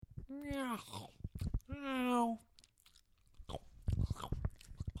Meow. Meow.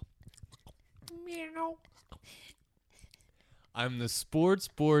 I'm the sports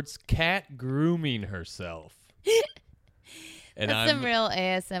cat grooming herself. And That's some real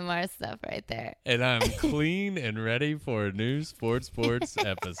ASMR stuff right there. And I'm clean and ready for a new sports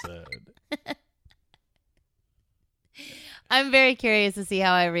episode. I'm very curious to see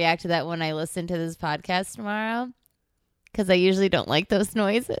how I react to that when I listen to this podcast tomorrow, because I usually don't like those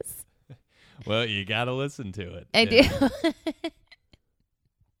noises. Well, you got to listen to it. I do.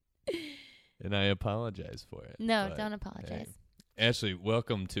 And I apologize for it. No, don't apologize. Hey. Ashley,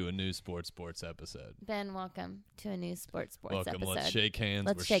 welcome to a new sports episode. Ben, welcome to a new sports welcome. episode. Let's shake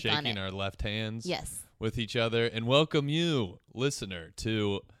hands. We're shaking our left hands yes. with each other. And welcome you, listener,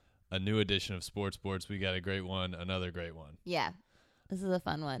 to a new edition of Sports. We got a great one, another great one. Yeah, this is a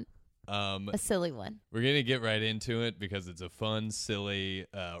fun one. A silly one. We're going to get right into it because it's a fun, silly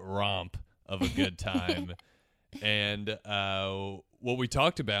romp of a good time. And what we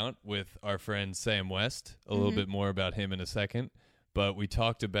talked about with our friend Sam West, a little bit more about him in a second, but we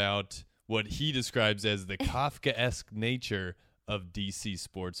talked about what he describes as the Kafkaesque nature of DC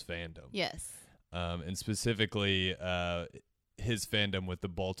sports fandom. Yes. And specifically his fandom with the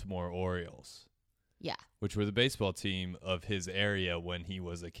Baltimore Orioles. Yeah. Which were the baseball team of his area when he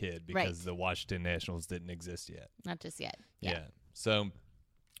was a kid because the Washington Nationals didn't exist yet. Not just yet. Yeah. So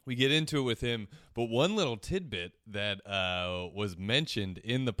we get into it with him, but one little tidbit that was mentioned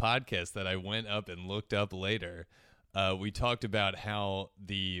in the podcast that I went up and looked up later, we talked about how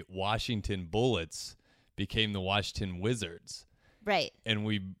the Washington Bullets became the Washington Wizards. Right. And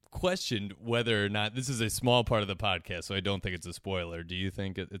we questioned whether or not, this is a small part of the podcast, so I don't think it's a spoiler. Do you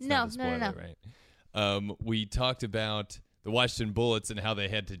think it's not a spoiler, no. Right? We talked about the Washington Bullets and how they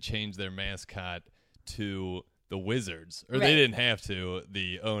had to change their mascot to the Wizards, or they didn't have to.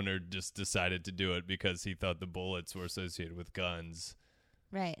 The owner just decided to do it because he thought the Bullets were associated with guns,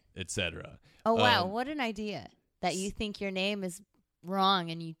 right, etc. Oh wow, what an idea that you think your name is wrong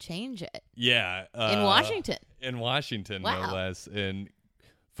and you change it. Yeah, in Washington, wow. No less. And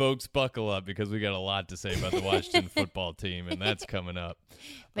folks, buckle up because we got a lot to say about the Washington football team, and that's coming up.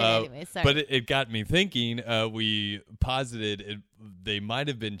 But anyway, sorry. But it got me thinking. We posited they might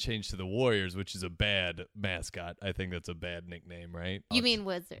have been changed to the Warriors, which is a bad mascot. I think that's a bad nickname, right? You mean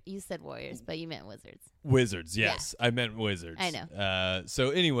Wizard? You said Warriors, but you meant Wizards. Wizards, yes. Yeah. I meant Wizards. I know.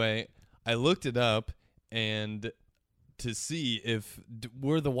 So anyway, I looked it up and to see if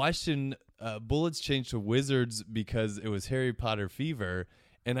were the Washington Bullets changed to Wizards because it was Harry Potter fever,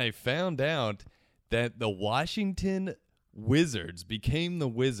 and I found out that the Washington Wizards became the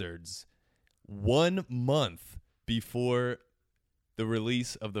Wizards 1 month before the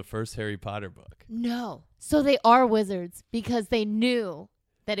release of the first Harry Potter book. No. So they are wizards because they knew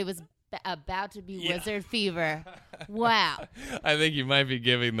that it was about to be wizard fever. Wow. I think you might be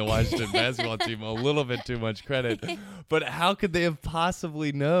giving the Washington basketball team a little bit too much credit. But how could they have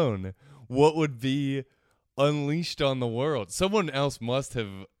possibly known what would be unleashed on the world? Someone else must have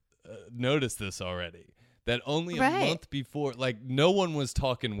noticed this already. That only a month before, like, no one was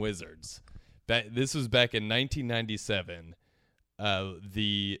talking Wizards. This was back in 1997.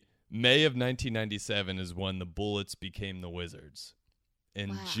 The May of 1997 is when the Bullets became the Wizards. In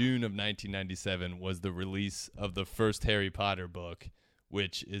June of 1997 was the release of the first Harry Potter book,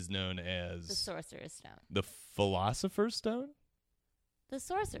 which is known as the Sorcerer's Stone. The Philosopher's Stone? The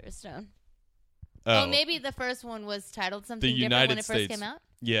Sorcerer's Stone. Oh, maybe the first one was titled something different when it first came out?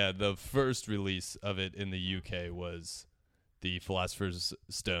 Yeah, the first release of it in the UK was the Philosopher's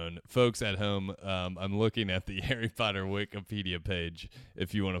Stone. Folks at home, I'm looking at the Harry Potter Wikipedia page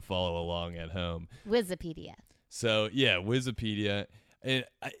if you want to follow along at home. Wikipedia. So, yeah, Wikipedia. And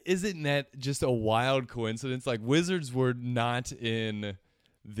isn't that just a wild coincidence? Like, Wizards were not in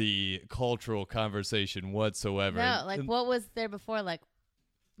the cultural conversation whatsoever. No, like, what was there before? Like,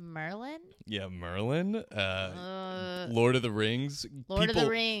 Merlin? Yeah, Merlin. Lord of the Rings. Lord of the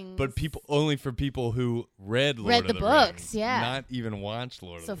Rings. But only for people who read Lord of the Rings. books, yeah. Not even watched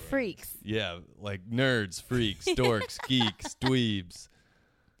Lord of the Rings. So freaks. Yeah, like nerds, freaks, dorks, geeks, dweebs.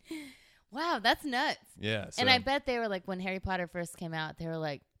 Wow, that's nuts. Yeah. And I bet they were like, when Harry Potter first came out, they were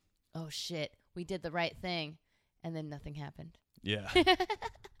like, oh shit, we did the right thing. And then nothing happened. Yeah.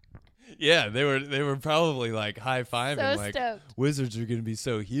 Yeah, they were probably like high-fiving, so like, stoked. Wizards are going to be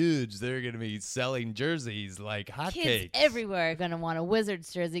so huge, they're going to be selling jerseys like hotcakes. Kids everywhere are going to want a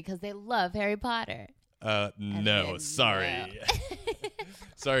Wizards jersey because they love Harry Potter. No, sorry. No.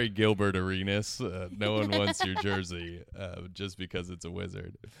 Sorry, Gilbert Arenas. No one wants your jersey just because it's a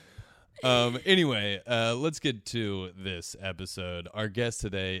wizard. Anyway, let's get to this episode. Our guest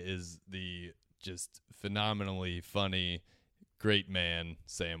today is the just phenomenally funny, great man,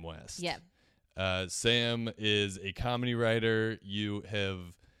 Sam West. Yep. Sam is a comedy writer. You have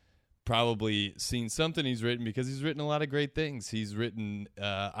probably seen something he's written because he's written a lot of great things. He's written,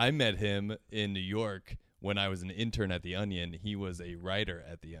 I met him in New York when I was an intern at The Onion. He was a writer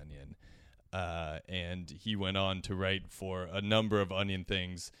at The Onion. And he went on to write for a number of Onion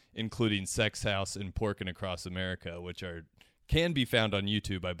things, including Sex House and Porkin' Across America, which can be found on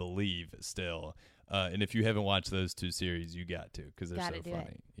YouTube, I believe, still. And if you haven't watched those two series, you got to, because they're so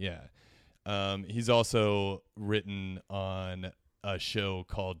funny. Yeah. He's also written on a show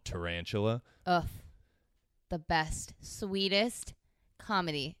called Tarantula. Ugh. The best, sweetest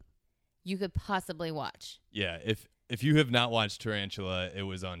comedy you could possibly watch. Yeah, if you have not watched Tarantula, it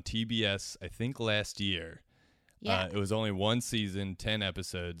was on TBS, I think, last year. Yeah. It was only one season, 10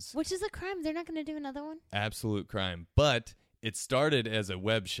 episodes. Which is a crime. They're not going to do another one? Absolute crime. But it started as a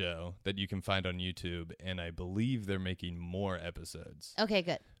web show that you can find on YouTube, and I believe they're making more episodes. Okay,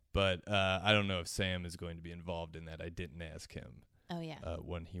 good. But I don't know if Sam is going to be involved in that. I didn't ask him. Oh, yeah.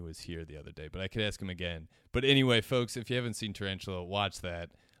 When he was here the other day, but I could ask him again. But anyway, folks, if you haven't seen Tarantula, watch that.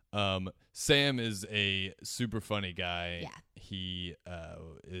 Sam is a super funny guy. Yeah. He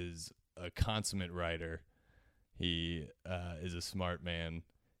is a consummate writer. He is a smart man,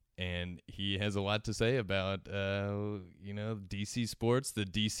 and he has a lot to say about DC sports, the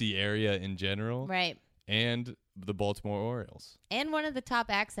DC area in general, Right. and the Baltimore Orioles. And one of the top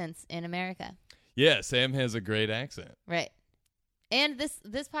accents in America. Yeah, Sam has a great accent. Right. And this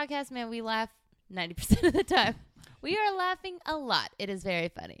podcast, man, we laugh 90% of the time. We are laughing a lot. It is very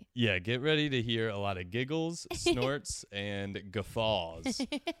funny. Yeah, get ready to hear a lot of giggles, snorts, and guffaws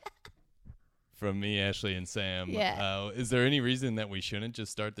from me, Ashley, and Sam. Yeah. Is there any reason that we shouldn't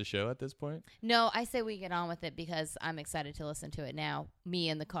just start the show at this point? No, I say we get on with it because I'm excited to listen to it now. Me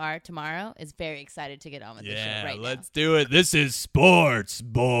in the car tomorrow is very excited to get on with the show right let's do it. This is Sports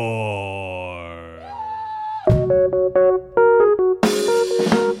Board.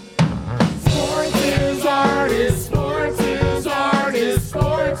 Sports is art, is sports is art, is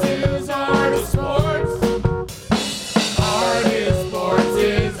sports is art, is sports. Art is sports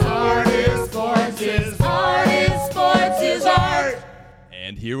is art, is sports is art, is sports is art.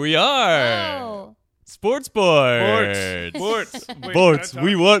 And here we are. Oh. Sports Board. Sports. Wait, Sports. can I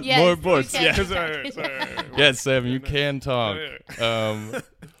We talk? want Yes, more you sports. can. Yeah. Sorry. Yes, Sam, you can talk.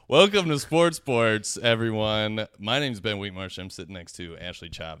 Welcome to Sports, everyone. My name's Ben Wheatmarsh. I'm sitting next to Ashley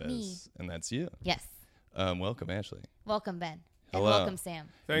Chavez, Me. and that's you. Yes. Welcome, Ashley. Welcome, Ben. Hello. And welcome, Sam.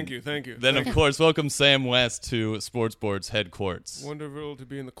 Thank you. Then, of course, welcome Sam West to Sports Board's headquarters. Wonderful to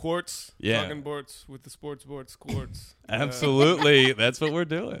be in the courts. Yeah. Talking boards with the sports boards courts. Absolutely. That's what we're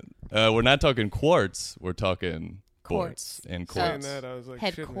doing. We're not talking quartz. We're talking Courts. courts and Saying courts. that, I was like,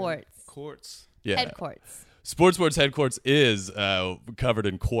 Head shit, man. courts. Courts. Yeah. Head courts. Sports Board's headquarters is covered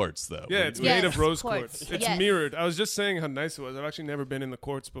in quartz, though. Yeah, it's Yes, made of rose quartz. quartz. It's Yes. mirrored. I was just saying how nice it was. I've actually never been in the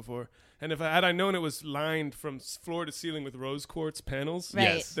courts before. And if had I known it was lined from floor to ceiling with rose quartz panels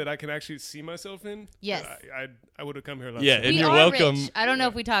Right. Yes. that I can actually see myself in, Yes. I would have come here last Yeah, night. and We you're are welcome. rich. I don't know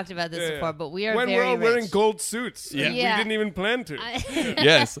if we talked about this Yeah, yeah. before, but we are when very we're all rich. wearing gold suits. Yeah. And Yeah. we didn't even plan to.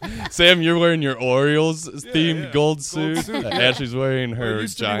 Yes. Sam, you're wearing your Orioles themed yeah. gold suit. suit, yeah. Ashley's wearing Well, her it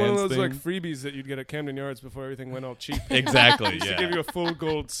used to be one of Giants those like thing. freebies that you'd get at Camden Yards before everything went all cheap. Exactly, To yeah. give you a full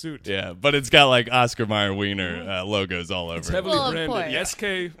gold suit. Yeah, but it's got like Oscar Mayer Wiener logos all over It's it. heavily Well, of branded. course.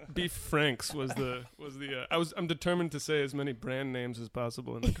 SK Beef Franks was the I'm determined to say as many brand names as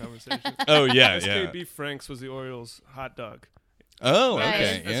possible in the conversation. Oh, yeah, SK yeah. Beef Franks was the Orioles hot dog. Oh, Right.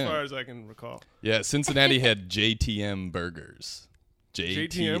 okay, As yeah. far as I can recall. Yeah, Cincinnati had JTM burgers.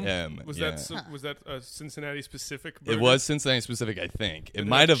 JTM. Was yeah. that a Cincinnati specific burger? It was Cincinnati specific, I think. It Did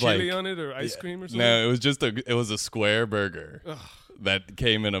might have like chili on it or ice cream or something? No, it was just it was a square burger Ugh, that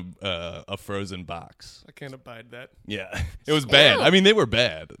came in a frozen box. I can't abide that. Yeah, it was bad. I mean, they were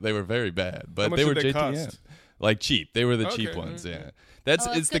bad. They were very bad, but much they did were they JTM. cost? Like cheap. They were the cheap Okay, ones. okay. Yeah, that's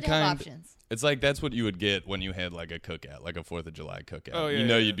Oh, it's the good to have kind. options. It's like that's what you would get when you had like a cookout, like a 4th of July cookout. Oh, yeah, you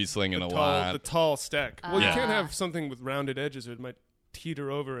know yeah. you'd be slinging The a tall, lot. the tall stack. Well, Yeah. you can't have something with rounded edges or it might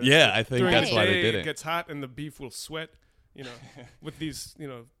teeter over. as Yeah, the- I think during that's the why they day, did It it. gets hot and the beef will sweat. You know, with these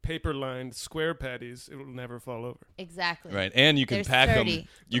paper-lined square patties, it will never fall over. Exactly. Right, and you can They're pack them. sturdy.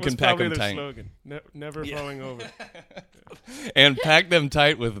 You That can was pack probably them their tight, slogan. Never falling over. and pack them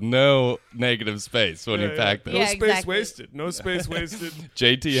tight with no negative space when you pack them. No Yeah, space exactly. wasted. No space wasted.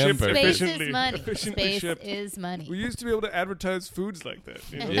 JTM Shipped perfect. Space Efficiently- is money. efficiently Space shipped. is money. We used to be able to advertise foods like that.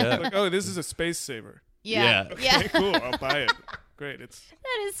 You know? Yeah. Like, oh, this is a space saver. Yeah. Yeah. Yeah. Okay, cool. I'll buy it. great. It's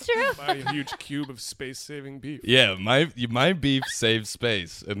That is true. buy a huge cube of space-saving beef. Yeah, my beef saves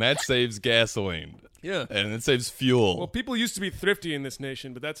space, and that saves gasoline, Yeah. and it saves fuel. Well, people used to be thrifty in this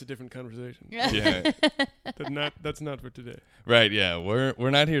nation, but that's a different conversation. Yeah. That's not for today. Right, yeah. We're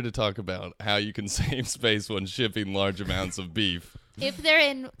not here to talk about how you can save space when shipping large amounts of beef If they're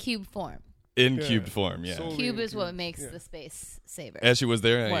in cube form. in Yeah. cubed form, yeah. Solely Cube in is what cubes, makes yeah. the space saver. Actually, was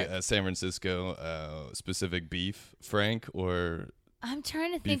there What? a San Francisco specific beef, Frank, or I'm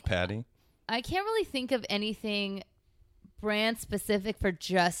trying to beef think. patty? I can't really think of anything brand specific for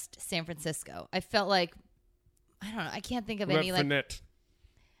just San Francisco. I felt like, I don't know. I can't think of What any about like. Fernet?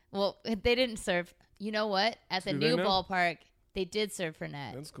 Well, they didn't serve. You know what? At the Do they new now? ballpark, they did serve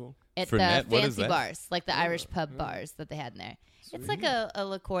Fernet That's cool. at Fernet? the What is fancy that? bars, like the Irish pub bars that they had in there. It's like a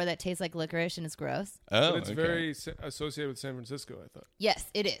liqueur that tastes like licorice and is gross. Oh, But it's okay. very associated with San Francisco, I thought. Yes,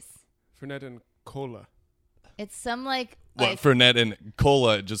 it is. Fernet and cola. It's some like What, Fernet and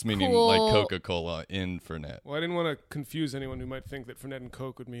cola, just meaning like Cool. Coca-Cola in Fernet. Well, I didn't want to confuse anyone who might think that Fernet and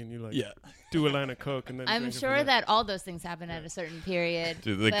Coke would mean you like Yeah. do a line of Coke and then I'm drink a sure Fernet. that all those things happen at a certain period.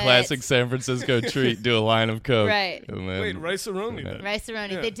 Dude, the but- classic San Francisco treat, do a line of Coke. Right. And then, Wait, rice-a-roni then.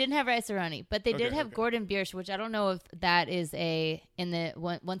 Rice-A-Roni. Yeah. They didn't have Rice-A-Roni, but they did Okay, have okay. Gordon Biersch, which I don't know if that is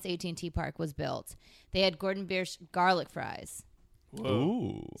once AT&T Park was built. They had Gordon Biersch garlic fries. Whoa.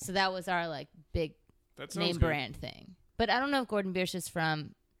 Ooh. So that was our like big That sounds name good. brand thing. But I don't know if Gordon Biersch is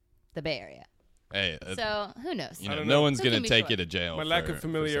from the Bay Area. Hey, So who knows? you I know, don't no know. one's Who going can to be take sure? you to jail. My lack for- of for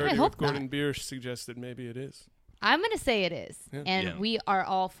familiarity I with hope Gordon not. Biersch suggests that maybe it is. I'm going to say it is. Yeah. And Yeah. we are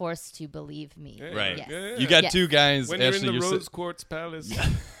all forced to believe me. Yeah, Right. Yes. Yeah, yeah. You got Yes. two guys. When you're Ashley, in the you're Rose Quartz Palace,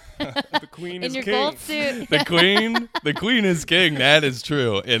 the queen In is your king. gold suit. the queen is king. That is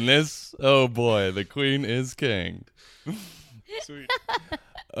true. In this, oh boy, the queen is king. Sweet.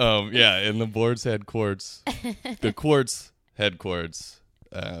 Yeah, in the board's headquarters, the quartz headquarters,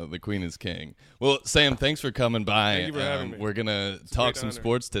 the queen is king. Well, Sam, thanks for coming by. Thank you for having me. We're gonna a talk great some honor.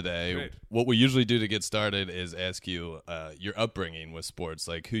 sports today. Great. What we usually do to get started is ask you your upbringing with sports,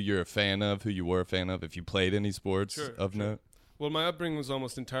 like who you're a fan of, who you were a fan of, if you played any sports Sure, of sure. note. Well, my upbringing was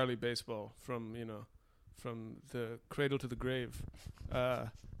almost entirely baseball from the cradle to the grave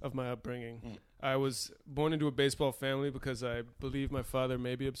of my upbringing. I was born into a baseball family because I believe my father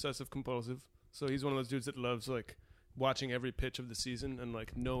may be obsessive compulsive. So he's one of those dudes that loves like watching every pitch of the season and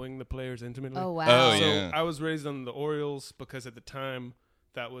like knowing the players intimately. Oh, wow. Oh, So yeah. I was raised on the Orioles because at the time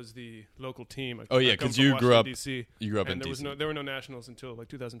that was the local team. Oh, yeah, I come 'cause from you grew Washington, up- DC, You grew up and in there was DC. there were no nationals until like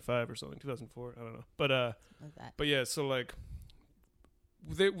 2005 or something, 2004. I don't know, but Like that. but yeah, so like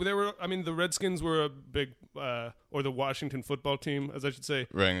they were. I mean, the Redskins were a big, or the Washington football team, as I should say,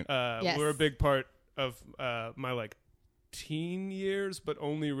 Right. Yes. were a big part of my like teen years, but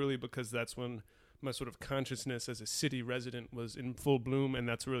only really because that's when my sort of consciousness as a city resident was in full bloom, and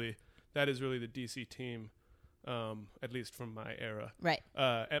that is really the DC team, at least from my era. Right.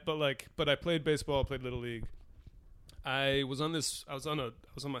 But I played baseball, played little league. I was on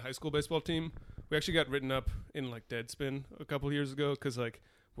my high school baseball team. We actually got written up in like Deadspin a couple of years ago because like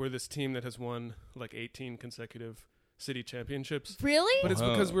we're this team that has won like 18 consecutive city championships. Really? But it's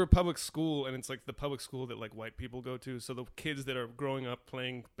Wow. because we're a public school, and it's like the public school that like white people go to. So the kids that are growing up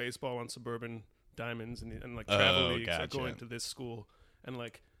playing baseball on suburban diamonds and like travel Oh, leagues are gotcha. going to this school, and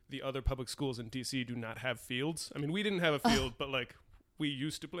like the other public schools in DC do not have fields. I mean, we didn't have a field, but like we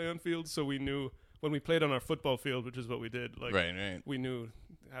used to play on fields, so we knew when we played on our football field, which is what we did. Like Right. we knew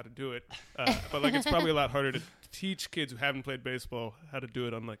how to do it. But like it's probably a lot harder to teach kids who haven't played baseball how to do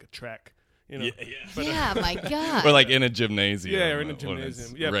it on like a track. You know? Yeah. But, Yeah, my God. Or like in a gymnasium. Yeah, or in a when it's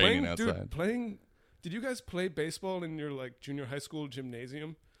gymnasium. Yeah, raining playing, outside. playing. Did you guys play baseball in your like junior high school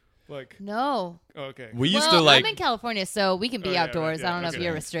gymnasium? Like, No. oh, okay. We used well, to like. I'm in California, so we can be Oh, yeah, outdoors. right, yeah, I don't know okay. if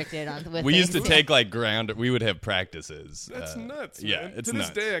you're restricted on with We used to things. take like ground. We would have practices. That's nuts. Yeah, man. it's to this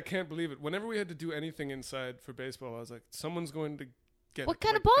nuts. day, I can't believe it. Whenever we had to do anything inside for baseball, I was like, someone's going to get. What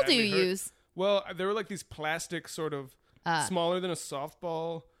kind like, of ball do badly you hurt. use? Well, there were like these plastic sort of Ah. smaller than a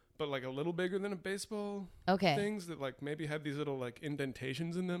softball, but like a little bigger than a baseball. Okay. Things that like maybe had these little like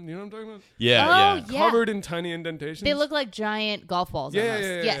indentations in them. You know what I'm talking about? Yeah, Oh, yeah. yeah. Covered in tiny indentations. They look like giant golf balls Yeah, almost. yeah,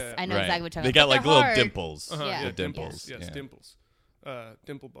 yeah, yes, yeah. I know Right. exactly what you're They talking got about. like They're little hard. dimples. Uh-huh, Yeah. The dimples. Yes, yeah. dimples.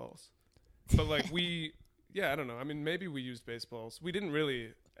 Dimple balls. But like I don't know. I mean, maybe we used baseballs. We didn't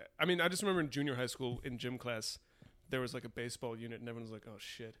really. I mean, I just remember in junior high school in gym class, there was like a baseball unit, and everyone was like, "Oh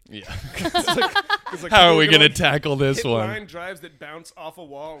shit!" Yeah. It's like How are people we go gonna like tackle this hit one? line drives that bounce off a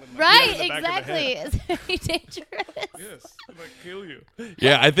wall and like, Right, hit you in the back of the exactly. head. It's very dangerous. Yes, it'd, like kill you.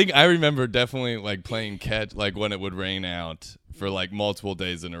 Yeah, I think I remember definitely like playing catch, like when it would rain out for like multiple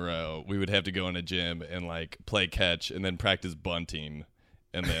days in a row. We would have to go in a gym and like play catch and then practice bunting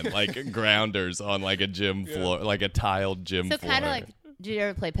and then like grounders on like a gym floor, like a tiled gym So floor. kind of like, did you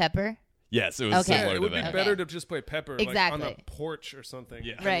ever play pepper? Yes, it was Okay. similar Yeah, it to would be that. better to just play pepper like on Exactly. a porch or something.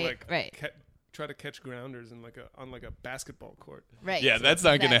 Yeah. than, Right, like, right. Try to catch grounders in like on a basketball court. Right. Yeah, that's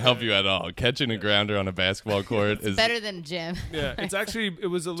not going to Exactly. help you at all. Catching a grounder on a basketball court is Better than gym. Yeah, it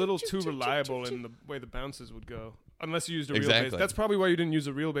was a little too reliable in the way the bounces would go. Unless you used a real Exactly. baseball. That's probably why you didn't use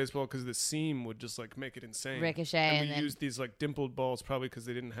a real baseball, because the seam would just like make it insane. Ricochet And and we then- used these like dimpled balls probably because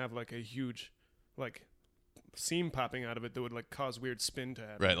they didn't have like a huge like seam popping out of it that would like cause weird spin to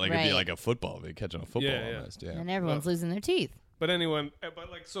happen. right. Like it'd be Right. like a football, be catching a football Yeah, yeah. almost. Yeah. And everyone's losing their teeth. But anyway,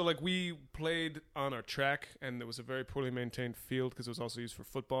 we played on our track, and it was a very poorly maintained field because it was also used for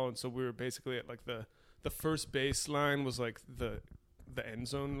football, and so we were basically at like the first base line was like the end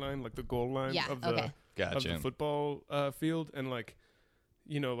zone line, like the goal line Yeah, of the okay. of Gotcha. the football field, and like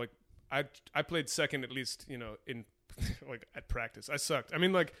like I played second at least in like at practice. I sucked. I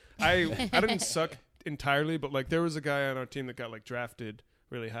mean, like I didn't suck entirely, but like there was a guy on our team that got like drafted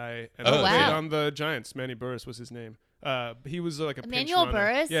really high, and Oh, played wow. on the Giants. Manny Burris was his name. He was like a pinch Emmanuel runner.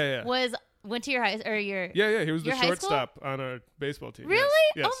 Burris Yeah. went to your high or your Yeah, he was the Your high school? shortstop on our baseball team. Really?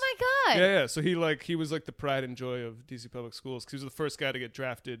 Yes. Oh my god. Yeah. So he was like the pride and joy of DC Public Schools because he was the first guy to get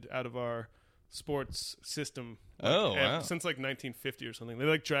drafted out of our sports system. Like, Oh, wow. Since like 1950 or something, they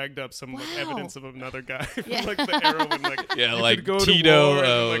like dragged up some like Wow. evidence of another guy from Yeah. like the era when like Yeah, you like could go Tito, to war and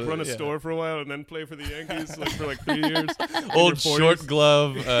then, like run a yeah. store for a while and then play for the Yankees like for like 3 years. in Old your 40s. short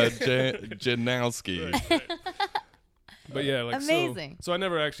glove Janowski. Right. But yeah, like Amazing. So I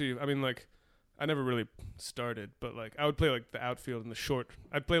never actually. I mean, like, I never really started, but like I would play like the outfield and the short.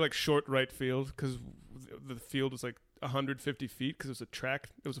 I'd play like short right field because the field was like 150 feet because it was a track.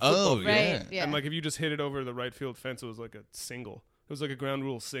 It was a football Oh, field. Right. yeah. Yeah. And like if you just hit it over the right field fence, it was like a single. It was like a ground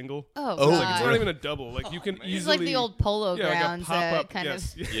rule single. Oh, Oh, god. Like it's not even a double. Like you can It's easily like the old polo yeah, grounds, like a pop up. kind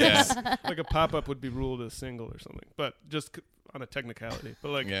Yes, of. yes. Like a pop up would be ruled a single or something, but just on a technicality. But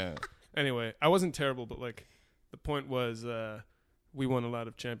like Yeah. anyway, I wasn't terrible, but like the point was we won a lot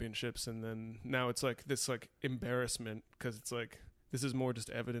of championships, and then now it's like this like embarrassment because it's like this is more just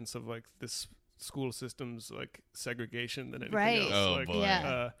evidence of like this school system's like segregation than anything Right. else. Oh, like, boy.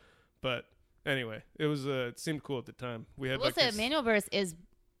 Yeah. But anyway, it was it seemed cool at the time. We had We'll like say this, Emmanuel Burris is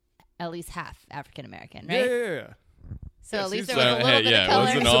at least half African American, yeah, right? yeah. So Yes, at least he's- there was a So, little hey, bit yeah, of it color.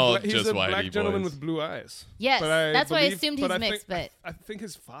 wasn't He's all a he's just a black whitey gentleman boys. with blue eyes. Yes, But I that's why I believe- assumed but he's I mixed. think- But I think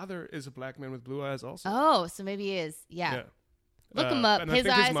his father is a black man with blue eyes also. oh, so maybe he is. Yeah. Look him up. And I His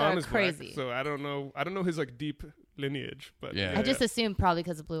think eyes mom are is black, crazy. so I don't know his like deep lineage, but Yeah. I just assumed probably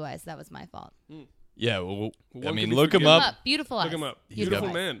because of blue eyes. That was my fault. Yeah. Well, I One mean, can be look him forgiven. up. Beautiful eyes. Look him up. He's Beautiful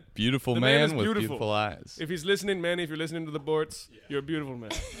got- man. Beautiful The man is with beautiful. beautiful eyes. If he's listening, Manny, if you're listening to the Borts, you're a beautiful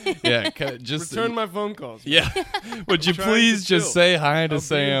man. Yeah. Just Return my phone calls. man. Yeah. Would you trying to please just chill. say hi to I'll be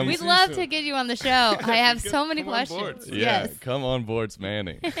Sam? We'd See love soon. to get you on the show. I have so many Come on questions. board. Yeah, Yes. come on boards,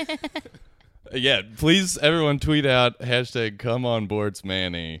 Manny. Yeah, please, everyone, tweet out hashtag come on boards,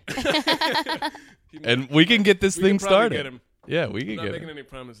 Manny, and we can get this We thing can probably started. get him. Yeah, we I'm can not get making him. any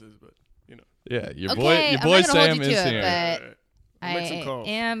promises, but you know. Yeah, your Okay, boy I'm not gonna hold Sam you to is it, here. but- Alright. I'll make some I calls.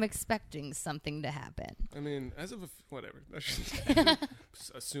 am expecting something to happen. I mean, as of whatever. I shouldn't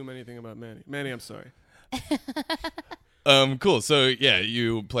assume anything about Manny. Manny, I'm sorry. Cool. So yeah,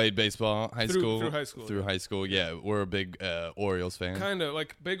 you played baseball Through high school, Through yeah. high school, yeah. We're a big Orioles fan. Kind of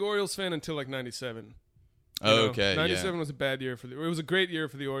like big Orioles fan until like '97. Oh, okay, 97 was a bad year it was a great year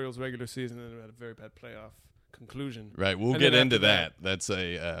for the Orioles regular season, and then it had a very bad playoff conclusion. Right, we'll And get then into after that. That's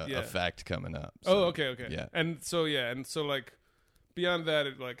a Yeah. fact coming up. Oh, so, okay. Yeah. And so like beyond that,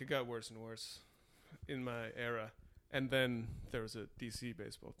 it got worse and worse in my era, and then there was a DC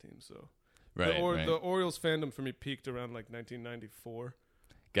baseball team. So Right, the right. Orioles fandom for me peaked around like 1994.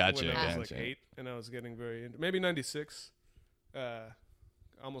 Gotcha, When I was gotcha. like 8, and I was getting very into maybe 96.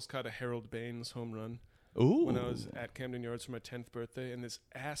 Almost caught a Harold Baines home run Ooh. when I was at Camden Yards for my 10th birthday, and this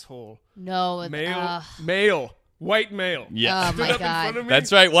asshole No, male, white male, Yeah. Oh stood my up in god. front of me.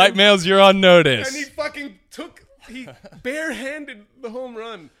 That's right, white males, you're on notice. And he fucking he barehanded the home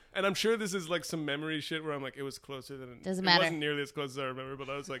run. And I'm sure this is like some memory shit where I'm like, it was closer than Doesn't it matter. wasn't nearly as close as I remember, but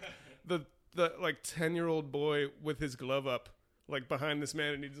I was like, the like 10-year-old boy with his glove up, like behind this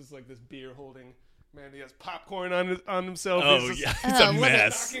man, and he's just like this beer holding Man, he has popcorn on himself. Oh, He's just yeah. It's a look at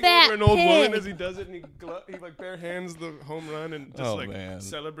mess. knocking That over an old woman pig. as he does it, and he like bare hands the home run and just Oh, like man.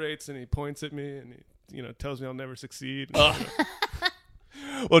 celebrates, and he points at me, and he tells me I'll never succeed.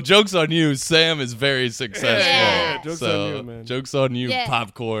 Well, joke's on you. Sam is very successful. Yeah. Joke's so, on you, man. Joke's on you, Yeah.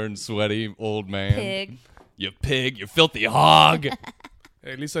 popcorn, sweaty old man. Pig. You pig, you filthy hog.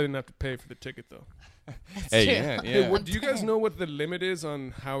 Hey, at least I didn't have to pay for the ticket, though. Hey, true. yeah, Hey, yeah. do you guys know what the limit is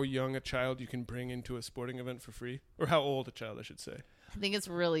on how young a child you can bring into a sporting event for free, or how old a child, I should say? I think it's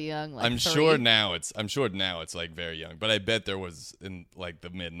really young. Like I'm 3. sure now it's like very young, but I bet there was in like the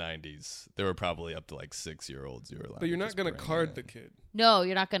mid '90s there were probably up to like 6-year-olds you were allowed. But you're not just going to bring card in. the kid. No,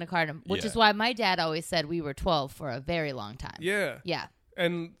 you're not going to card him, which is Yeah. why my dad always said we were 12 for a very long time. Yeah. Yeah.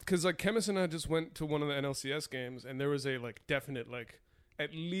 And because like Chemist and I just went to one of the NLCS games, and there was a like definite like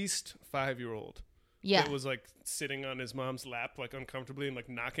at least 5-year-old Yeah. that was like sitting on his mom's lap like uncomfortably and like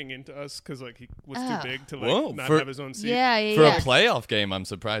knocking into us because like he was Oh. too big to like Whoa, not for- have his own seat. Yeah, yeah, For yeah. a playoff game, I'm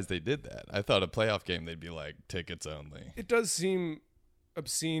surprised they did that. I thought a playoff game they'd be like tickets only. It does seem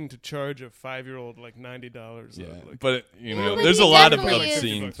obscene to charge a 5-year-old like $90. Yeah, Like, but you know, But there's he a lot of definitely is-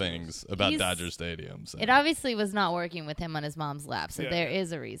 obscene things about He's- Dodger Stadium. So. It obviously was not working with him on his mom's lap, so Yeah. there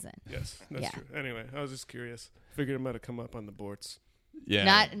is a reason. yes, that's Yeah. true. Anyway, I was just curious. Figured it might have come up on the boards. yeah,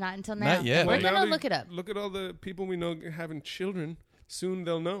 Not until now. Not yet. We're Well, now gonna they- look it up. Look at all the people we know having children. Soon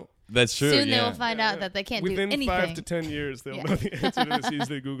they'll know. that's true. Soon yeah. they will find out that they can't Within do anything. 5 to 10 years, they'll Yeah. know the answer to this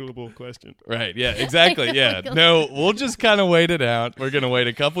easily Googleable question. Right, yeah, exactly, yeah. No, we'll just kind of wait it out. We're going to wait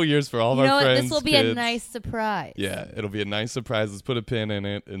a couple years for all of You know our what? friends. This will be a kids. nice surprise. Yeah, it'll be a nice surprise. Let's put a pin in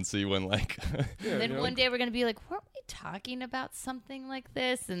it and see when, like... Yeah, And then you know? one day we're gonna be like, weren't we talking about something like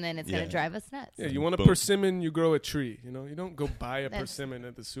this? And then it's Yeah. gonna drive us nuts. Yeah, you want a Boom. persimmon, you grow a tree. You know, you don't go buy a That's- persimmon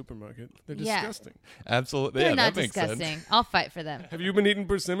at the supermarket. They're Yeah. disgusting. Absolutely, They're yeah, not that makes disgusting. sense. I'll fight for them. Have you been eating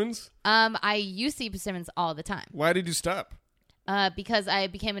persimmons? I used to eat persimmons all the time. Why did you stop? Because I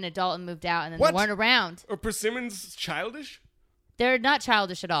became an adult and moved out, and then What? they weren't around. Are persimmons childish? They're not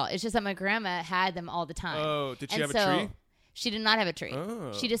childish at all. It's just that my grandma had them all the time. Oh, did she And have a tree? She did not have a tree.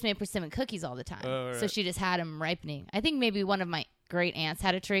 Oh. She just made persimmon cookies all the time. Oh, So right. she just had them ripening. I think maybe one of my great aunts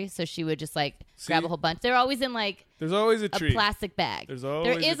had a tree, so she would just like See? grab a whole bunch. They're always in like There's always a a tree. plastic bag. There's there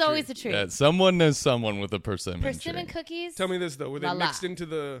always is a always tree. a tree. Yeah, someone knows someone with a persimmon Persimmon tree. cookies. Tell me this though, were they La la. mixed into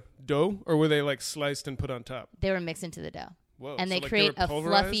the dough or were they like sliced and put on top? They were mixed into the dough, Whoa! and so, they like, create were a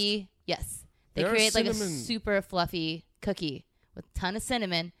pulverized? fluffy. Yes, they They are create like a cinnamon. super fluffy cookie with a ton of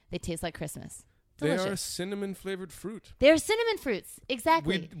cinnamon. They taste like Christmas. They Delicious. are cinnamon flavored fruit. They're cinnamon fruits.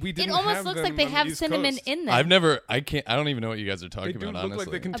 Exactly. We it didn't almost have looks them like they on the have East cinnamon Coast. in them. I don't even know what you guys are They talking do about, look honestly.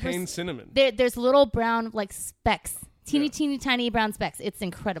 like they contain cinnamon. There's little brown like specks, teeny, Yeah. teeny, tiny brown specks. It's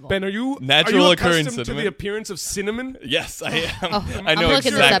incredible. Ben, are you Natural occurring accustomed to cinnamon? the appearance of cinnamon? Yes, I am. Oh, I know I'm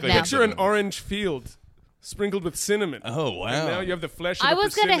looking this up exactly. now. what Picture an cinnamon- orange field sprinkled with cinnamon. Oh, And wow. now you have the flesh of I a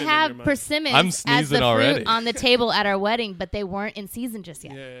was persimmon gonna in have your mouth. persimmons I'm as the sneezing fruit already. on the table at our wedding, but they weren't in season just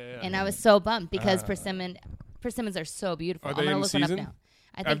yet. Yeah. And I was so bummed because persimmons are so beautiful. Are I'm they gonna in look one up season? now.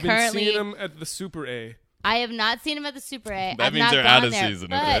 I I've think been currently seeing them at the Super A. I have not seen them at the Super A. That I've means not they're gone out of there, season if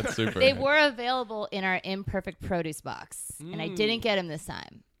but that's Super they A. were available in our imperfect produce box, and I didn't get them this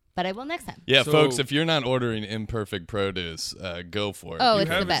time, but I will next time. Yeah, So- folks, if you're not ordering imperfect produce, go for it. Oh, You it's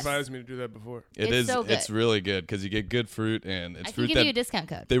the have best. advised me to do that before. It it's is. so good. It's really good because you get good fruit and it's I can fruit give that you a discount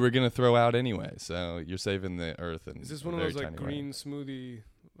code. they were gonna throw out anyway. So you're saving the earth. And Is this one of those like green smoothie,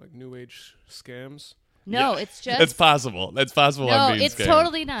 like new age scams? No, Yeah. it's just That's possible. That's possible. no. I'm being It's scammed.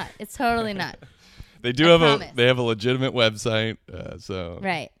 totally not. It's totally not. They do I have promise. they have a legitimate website. So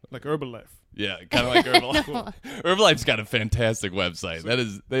Right. Like Herbalife. yeah, kind of like Herbalife. Herbalife's got a fantastic website.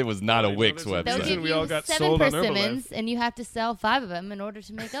 That was not a Right, Wix well, They'll Reason website. give we you all got 7 sold on persimmons, Herbalife. and you have to sell 5 of them in order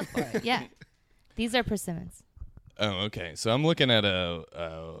to make up for it. Yeah, these are persimmons. Oh, okay. So I'm looking at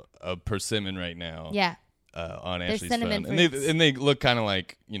a persimmon right now. Yeah, On Ashley's cinnamon phone, fruits. and they look kind of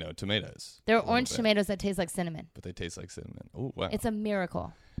like tomatoes. they're a little orange bit, tomatoes that taste like cinnamon. but they taste like cinnamon. Oh wow! It's a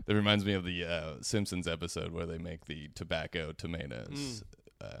miracle. That reminds me of the Simpsons episode where they make the tobacco tomatoes.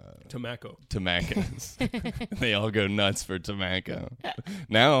 Tobacco. Tomacos. They all go nuts for tobacco.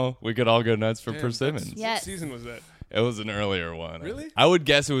 Now we could all go nuts for Damn, persimmons. that's- Yes. What season was that? It was an earlier one. Really? I would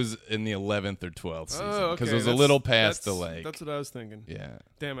guess it was in the 11th or 12th season Oh, because okay. it was a That's- little past the that's- lake. That's what I was thinking. Yeah.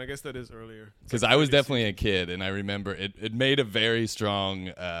 Damn, I guess that is earlier. It's Because like I was 30 definitely a kid, and I remember it made a very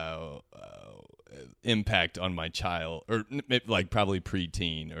strong impact on my child, or like probably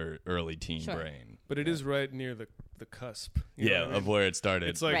preteen or early teen Sure. brain. But it is right near the cusp. you know Yeah, what I of mean? where it started.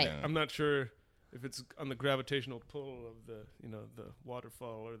 It's like Right. I'm not sure. if it's on the gravitational pull of the the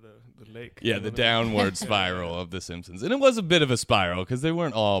waterfall or the lake. Yeah, the downward spiral of The Simpsons. And it was a bit of a spiral because they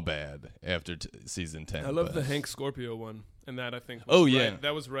weren't all bad after season 10. I love the Hank Scorpio one, and that I think.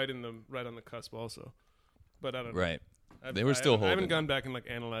 That was right on the cusp also. But I don't know. Right. They were still holding. I haven't gone back and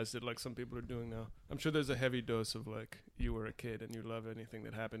analyzed it like some people are doing now. I'm sure there's a heavy dose of you were a kid and you love anything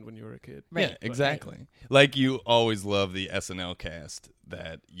that happened when you were a kid. Right. Yeah, exactly. Like you always love the SNL cast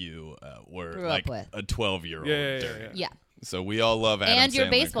that you were Grew up with. a 12-year-old. Yeah. So we all love Adam And your Sandler,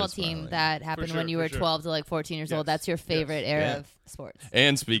 baseball Chris team Farley. that happened when you were 12 to 14 years old. That's your favorite era of sports.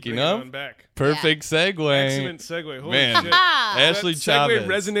 And speaking Bring it of, on back. perfect segue. Excellent segue. Holy Man. shit. Ashley That Chavez. segue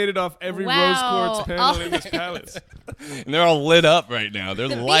resonated off every Wow. rose quartz panel in this palace. And they're all lit up right now. They're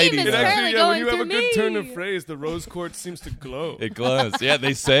The beam lighting is It up. currently actually, when going you have a through good turn of me. phrase, the rose quartz seems to glow. It glows. Yeah,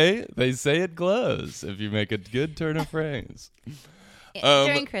 they say it glows if you make a good turn of phrase.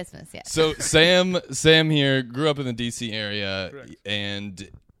 During Christmas, yes. So Sam here grew up in the DC area, Correct. and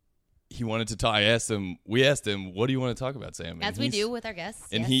he wanted to talk. We asked him, what do you want to talk about, Sam? As we do with our guests.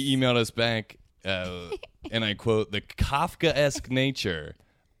 And yes. he emailed us back, and I quote, the Kafkaesque nature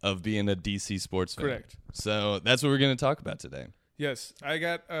of being a DC sports fan. Correct. So that's what we're going to talk about today. Yes, I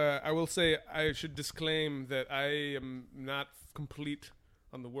got. I will say I should disclaim that I am not complete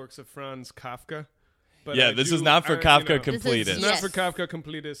on the works of Franz Kafka. But Yeah, this is not for Kafka completists. It's not Yes. for Kafka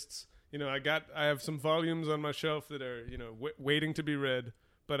completists. I have some volumes on my shelf that are waiting to be read.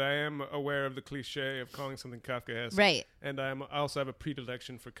 But I am aware of the cliche of calling something Kafkaesque. Right. And I also have a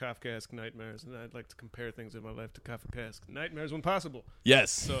predilection for Kafkaesque nightmares, and I'd like to compare things in my life to Kafkaesque nightmares when possible. Yes.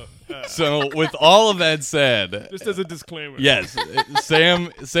 So, So with all of that said, just as a disclaimer. yes, Sam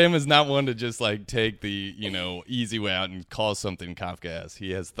is not one to just take the easy way out and call something Kafkaesque.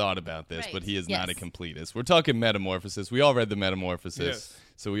 He has thought about this, Right. but he is Yes. not a completist. We're talking Metamorphosis. We all read the Metamorphosis, Yes.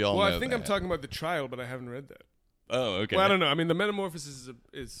 so we all Well, know I think that. I'm talking about the trial, but I haven't read that. Oh, okay. Well, I don't know. I mean, the Metamorphosis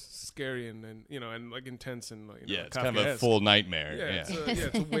is scary and intense and Yeah, it's kind of a Kafkaesque. full nightmare. Yeah, Yeah.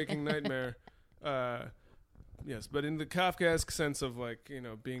 it's a waking nightmare. Yes, but in the Kafkaesque sense of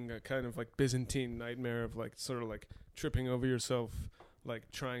being a kind of Byzantine nightmare of sort of tripping over yourself,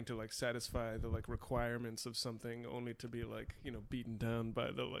 trying to satisfy the requirements of something, only to be beaten down by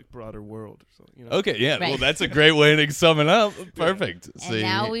the broader world. So, Okay, yeah. Right. Well, that's a great way to sum it up. Perfect. And See?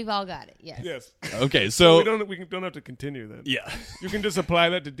 now we've all got it. Yes. Yes. Okay, we so don't have to continue then. yeah, You can just apply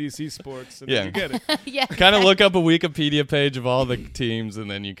that to DC sports and Yeah. you get it. Yeah. kind of look up a Wikipedia page of all the teams,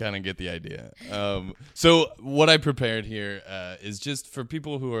 and then you kind of get the idea. So what I prepared here is just for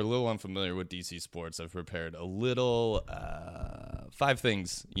people who are a little unfamiliar with DC sports. I've prepared a little 5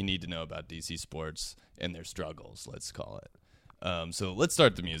 things you need to know about DC sports and their struggles, let's call it. So let's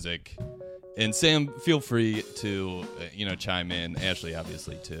start the music. And Sam, feel free to chime in. Ashley,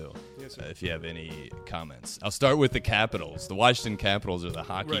 obviously, too, Yes, sir. if you have any comments. I'll start with the Capitals. The Washington Capitals are the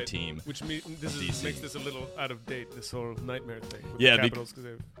hockey Right. team. Which DC. makes this a little out of date, this whole nightmare thing. With Yeah, the Capitals, 'cause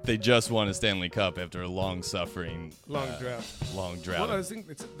they've They just won a Stanley Cup after a long-suffering long drought. long drought. Well, I think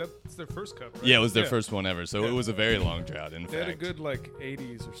that's their first cup, right? Yeah, it was their first one ever, so it was a very long drought. In They had a fact, good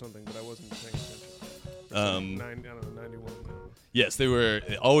 80s or something, but I wasn't paying attention. Um, 91. I don't know. yes, they were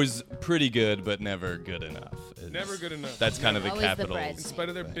always pretty good, but never good enough. Never good enough. That's kind of the Always the Capitals. In bridesmaid. spite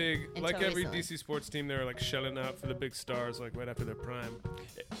of their big, Until every recently. DC sports team, they're shelling out for the big stars, right after their prime.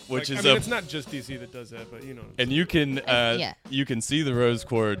 Which is it's not just DC that does that, but and you can Yeah. you can see the rose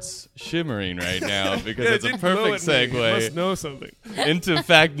quartz shimmering right now because Yeah, it's it a did glow perfect at me. You must segue know something. into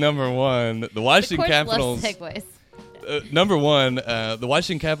fact number 1. The Washington The course loves Capitals. segues. Number 1, the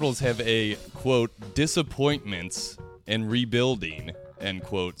Washington Capitals have a quote disappointments and rebuilding end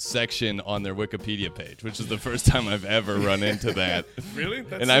quote section on their Wikipedia page, which is the first time I've ever run into that. Really?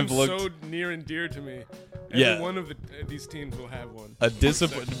 That And seems I've looked- so near and dear to me. Yeah. Every one of these teams will have one. A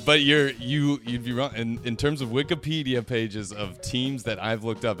disappointment, but you'd be wrong in terms of Wikipedia pages of teams that I've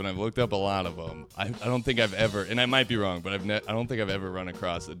looked up, and I've looked up a lot of them. I don't think I've ever, and I might be wrong, but I don't think I've ever run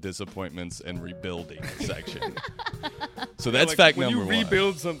across a disappointments and rebuilding section. So that's fact when number you 1.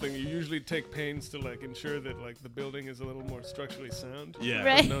 rebuild something, you usually take pains to ensure that the building is a little more structurally sound. Yeah.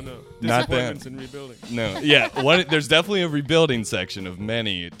 Right. No. Not that. Disappointments and rebuilding. No, yeah, there's definitely a rebuilding section of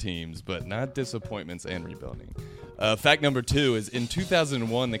many teams, but not disappointments and rebuilding. Fact number 2 is in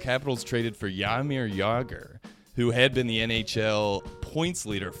 2001, the Capitals traded for Jaromir Jagr, who had been the NHL points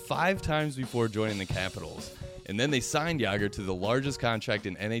leader 5 times before joining the Capitals. And then they signed Jagr to the largest contract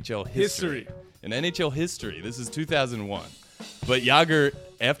in NHL history. In NHL history. This is 2001. But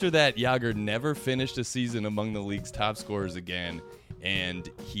after that, Jagr never finished a season among the league's top scorers again. and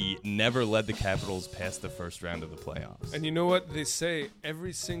he never led the Capitals past the first round of the playoffs. And you know what they say?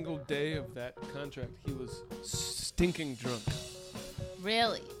 Every single day of that contract, he was stinking drunk.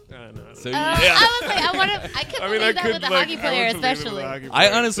 Really? No. So I was like, I couldn't believe that with a hockey player, I would believe it with a especially. hockey I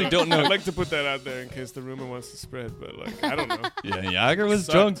player. honestly don't know. I'd like to put that out there in case the rumor wants to spread, but like I don't know. Yeah, Yager was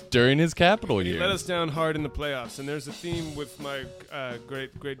Sucked. drunk during his Capital He year. let us down hard in the playoffs, and there's a theme with my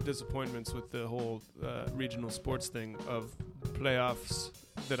great disappointments with the whole regional sports thing of playoffs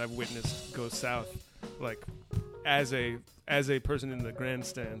that I've witnessed go south. Like as a person in the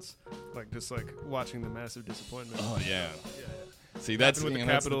grandstands, like just like watching the massive disappointment. Oh yeah. Yeah. See, that's Happened with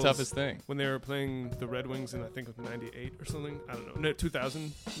the that's the Capitals toughest thing. When they were playing the Red Wings in I think 98 or something. I don't know. No,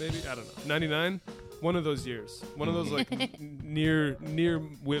 2000 maybe. I don't know. 99. One of those years. One of those like near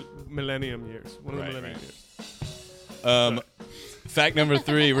millennium years. One of the Right, millennium right. years. Fact number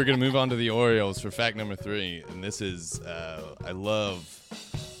 3, we're going to move on to the Orioles for fact number 3. And this is, I love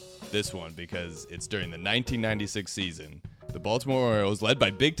this one because it's during the 1996 season. The Baltimore Orioles, led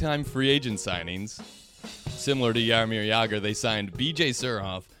by big-time free agent signings, similar to Jaromir Jagr, they signed B.J.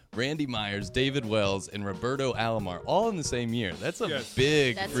 Surhoff, Randy Myers, David Wells, and Roberto Alomar all in the same year. That's a Yes.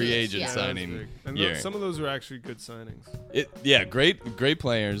 big That's free huge, agent yeah. That's signing big. And year. some of those were actually good signings. Great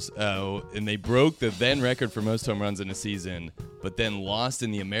players, and they broke the then record for most home runs in a season, but then lost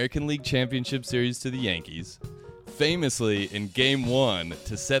in the American League Championship Series to the Yankees. Famously, in Game 1,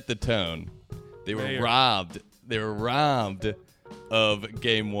 to set the tone, they were Mayor. robbed. They were robbed of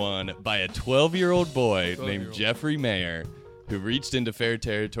Game 1 by a 12-year-old boy 12-year-old. named Jeffrey Mayer, who reached into fair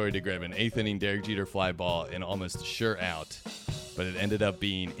territory to grab an 8th-inning Derek Jeter fly ball and almost sure out. But it ended up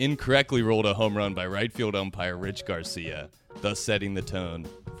being incorrectly rolled a home run by right field umpire Rich Garcia, thus setting the tone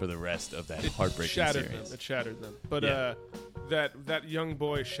for the rest of that heartbreaking Shattered series. them. It shattered them. But Yeah. that young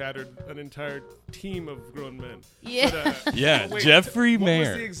boy shattered an entire team of grown men. Yeah. But, Yeah, wait, Jeffrey what Mayer.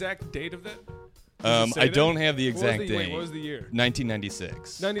 was the exact date of that? Does it say I that? don't have the What was exact the- wait, date. what was the year?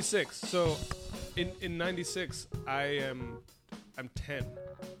 1996. 96. So in 96, I'm 10.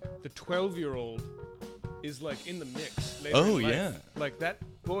 The 12-year-old is like in the mix. Later Oh, in life. yeah. Like that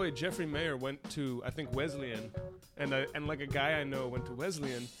boy Jeffrey Mayer went to I think Wesleyan, and like a guy I know went to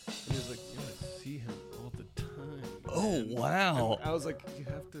Wesleyan, and he was like, "You I see him all the time." Oh, man." wow. And I was like, "You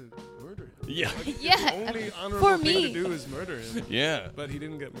have to murder him." Yeah. Yeah. The only honorable For thing me. to do is murder him. Yeah. But he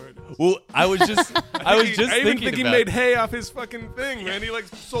didn't get murdered. Well, I was just I even thinking think he about made hay off his fucking thing, man. He like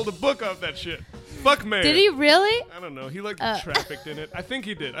sold a book off that shit. Fuck Mayer. Did he really? I don't know. He like trafficked in it. I think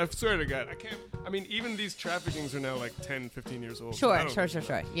he did. I swear to God. I mean, even these traffickings are now like 10, 15 years old. Sure. I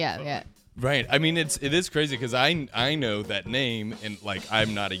don't- Yeah. Right. I mean, it is crazy because I know that name, and like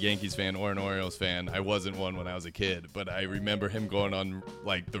I'm not a Yankees fan or an Orioles fan. I wasn't one when I was a kid, but I remember him going on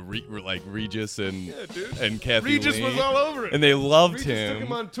like Regis and Yeah, dude. and Kathy Regis Lee, was all over it. and they loved Regis him. took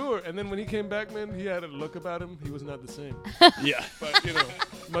him on tour, and then when he came back, man, he had a look about him. He was not the same. Yeah. But you know,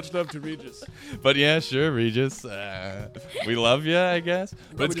 much love to Regis. But yeah, sure, Regis. We love you, I guess. But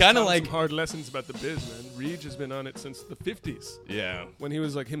it's We just kind of taught him like some hard lessons about the biz, man. Reg has been on it since the 50s. yeah. When he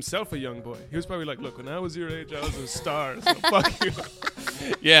was like himself a young boy, he was probably like, "Look, when I was your age, I was a star. So fuck you."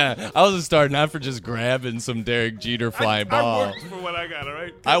 Yeah, I was a star not for just grabbing some Derek Jeter fly I ball. worked for what I got. All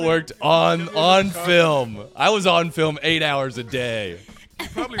right. I worked on film. I was on film 8 hours a day. He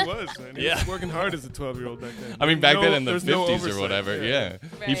probably was, man. He Yeah. was working hard as a 12-year-old back then. I mean, back then in the There's 50s no or oversight, whatever. Yeah.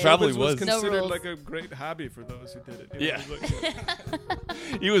 He Right. probably Showbiz was. considered rules. like a great hobby for those who did it. You know, Yeah. it was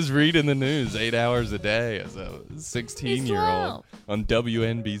like, He was reading the news 8 hours a day as a 16-year-old on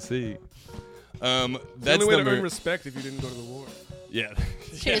WNBC. the only That's way to number. earn respect if you didn't go to the war. Yeah.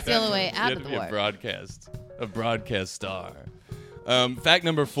 Sure, it's the only way You out had of to the be war. a broadcast star. Fact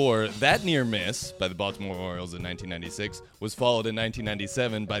number 4, that near miss by the Baltimore Orioles in 1996 was followed in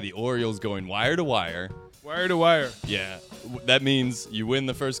 1997 by the Orioles going wire to wire. Wire to wire. Yeah, that means you win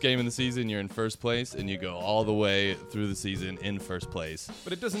the first game of the season, you're in first place, and you go all the way through the season in first place.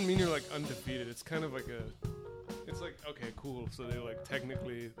 But it doesn't mean you're like undefeated. It's kind of like it's like, okay, cool. So they like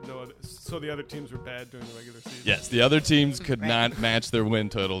technically so the other teams were bad during the regular season. Yes, the other teams could Right. not match their win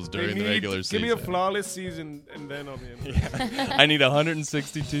totals They during the need- regular give season. me a flawless season and then I'll be in. I need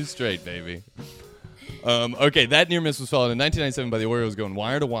 162 straight, baby. Okay, that near miss was followed in 1997 by the Orioles going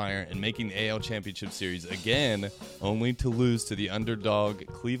wire to wire and making the AL Championship Series again, only to lose to the underdog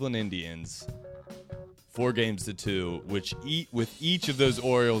Cleveland Indians 4-2, which with each of those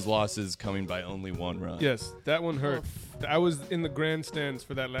Orioles losses coming by only 1 run. Yes, that one hurt. I was in the grandstands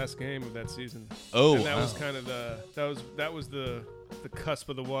for that last game of that season. Oh, and that was wow. kind of the cusp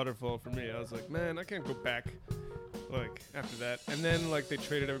of the waterfall for me. I was like, man, I can't go back. like after that, and then like they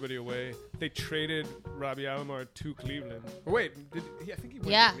traded everybody away. They traded Robbie Alomar to Cleveland. Or wait, I think he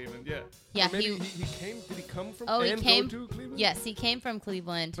went to Cleveland. Yeah. Yeah, Or maybe he came. Did he come from? Oh, he and came. Go to Cleveland? Yes, he came from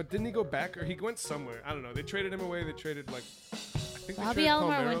Cleveland. But didn't he go back, or he went somewhere? I don't know. They traded him away. They traded like. I think they Robbie traded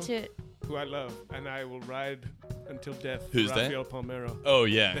Alomar Palmeiro, went to. who I love, and I will ride until death. Who's that? Rafael Palmeiro. Oh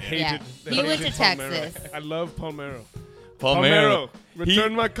yeah, The Yeah. hated. The He went hated to Palmeiro. Texas. I love Palmeiro. Palmeiro.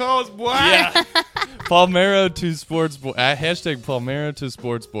 Return my calls, boy. Yeah. Palmeiro to sports. Hashtag Palmeiro to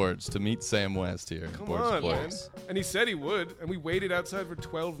sports to meet Sam West here. Come Sports on, man. Sports. And he said he would, and we waited outside for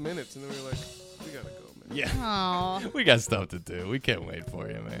 12 minutes, and then we were like, we gotta go, man. Yeah. Oh. We got stuff to do. We can't wait for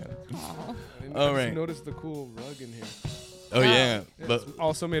you, man. I All just right. noticed the cool rug in here. Oh yeah, Yeah, but it's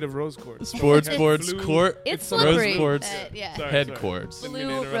also made of rose quartz. sports It has sports blue- court. It's some slippery. rose quartz. but yeah. Sorry, Head sorry. quartz. Didn't mean to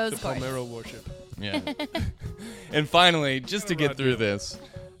Blue interrupt rose the quartz. Palmeiro worship. Yeah. And finally, just to get through this,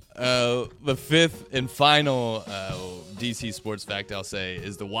 the fifth and final DC sports fact I'll say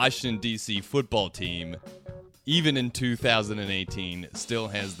is the Washington DC football team, even in 2018, still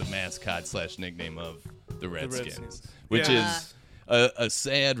has the mascot / nickname of the Redskins, Redskins. which Yeah. is a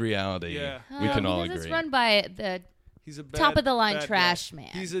sad reality. Yeah. We can all because agree. it's run by the He's a bad, top of the line bad trash guy. man.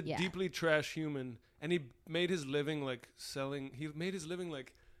 He's a Yeah. deeply trash human, and he made his living like selling. He made his living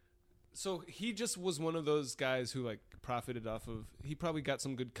like. So he just was one of those guys who like profited off of. He probably got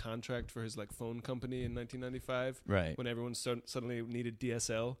some good contract for his like phone company in 1995, Right. when everyone suddenly needed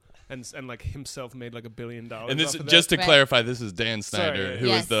DSL, and like himself made like $1 billion. And this, off of just that. to Right. clarify, this is Dan Sorry, Snyder, yeah. who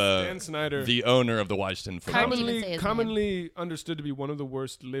is Yes. Dan Snyder, the owner of the Washington football Can't team. even say his commonly understood to be one of the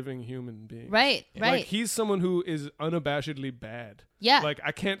worst living human beings. Right, right. Like he's someone who is unabashedly bad. Yeah. Like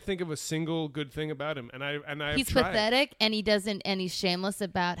I can't think of a single good thing about him, and I He's tried. pathetic, and he's shameless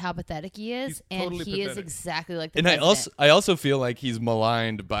about how pathetic he is, He's and totally he is pathetic. exactly like the And president. I also feel like he's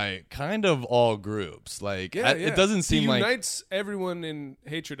maligned by kind of all groups. Like it doesn't seem he like unites everyone in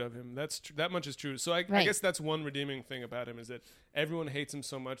hatred of him. That's that much is true. So I Right. guess that's one redeeming thing about him is that everyone hates him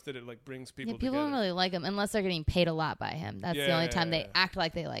so much that it like brings people Yeah, people together. don't really like him unless they're getting paid a lot by him. That's the only time they Yeah. act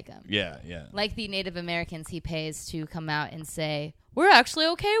like they like him. yeah. Like the Native Americans he pays to come out and say, "We're actually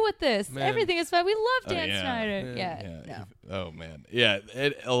okay with this. Man. Everything is fine. We love Oh, Dan yeah. Snyder." Yeah. Yeah. No. Oh man, yeah.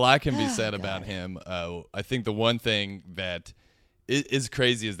 A lot can be said God. about him. I think the one thing that is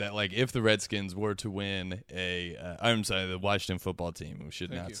crazy is that like if the Redskins were to win the Washington football team, we should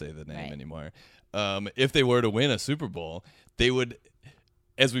Thank not you. say the name Right. anymore. If they were to win a Super Bowl, they would,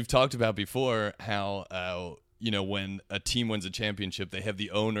 as we've talked about before, how when a team wins a championship, they have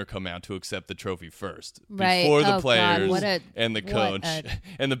the owner come out to accept the trophy first Right. before the Oh, God, players what a- and the what coach a-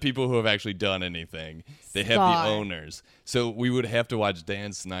 and the people who have actually done anything. They have Scar. the owners. So we would have to watch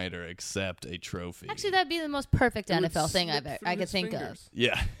Dan Snyder accept a trophy. Actually, that'd be the most perfect It would NFL thing slip I through could his think fingers.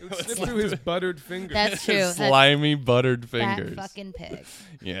 Yeah. It would slip through his buttered fingers. That's true. That's Slimy, buttered fingers. That fucking pig.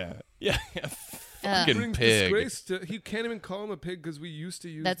 Yeah. Yeah. Ugh. Fucking brings pig. disgrace to. He can't even call him a pig because we used to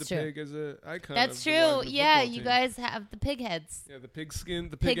use That's the true. pig as a icon. That's of the true. Washington Yeah, football you team. guys have the pig heads. Yeah, the pig skin,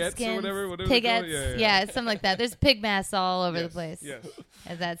 the Pig pigettes skins, or whatever they call it. pigettes. Yeah, something like that. There's pig masks all over the Yes, place Yes.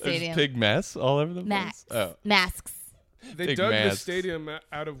 at that There's stadium. pig mess all over the Masks. place. Oh. Masks. They Pig dug the masks. stadium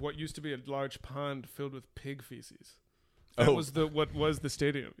out of what used to be a large pond filled with pig feces. That Oh. was what was the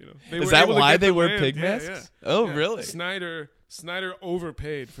stadium. They Is were that able to why get they the wear land. pig Yeah, masks? yeah. Oh, Yeah. really? Snyder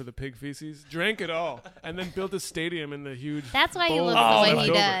overpaid for the pig feces, drank it all, and then built a stadium in the huge. That's why he bowl looks of the way left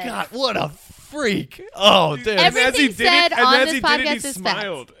he over. does. God, what a freak. Oh, dude. Everything And as he did said it, and on as this he did it, podcast he is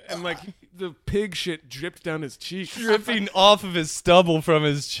smiled, and like the pig shit dripped down his cheeks. Dripping off of his stubble from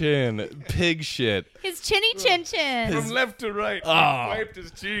his chin. Pig shit. His chinny chin chin. From left to right, Oh. wiped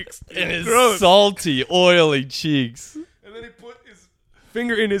his cheeks. And his Gross. salty, oily cheeks. And then he put his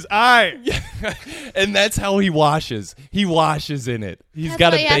finger in his eye. And that's how he washes. He washes in it. He's That's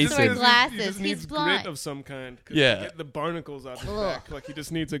got why a he has to basin. wear glasses. He just He's needs blind. grit of some kind. 'Cause Yeah. to get the barnacles out his Ugh. back. Like he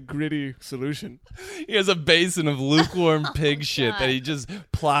just needs a gritty solution. He has a basin of lukewarm pig shit God. that he just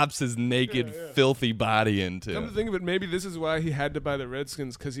plops his naked, Yeah, yeah. filthy body into. Come to think of it, maybe this is why he had to buy the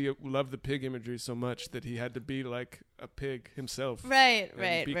Redskins, because he loved the pig imagery so much that he had to be like a pig himself. Right, And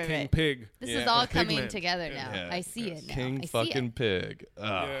right, be right, King right. Pig. This Yeah. is all Pig coming man. together Yeah. now. Yeah. I see it now. King I see fucking it. pig.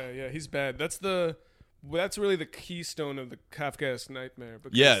 Ugh. Yeah, he's bad. That's really the keystone of the Kafkaesque nightmare.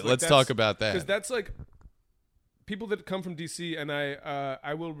 Because, Yeah, like, let's that's- talk about that. Because that's like people that come from DC, and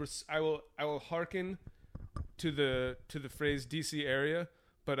I will hearken to the phrase DC area,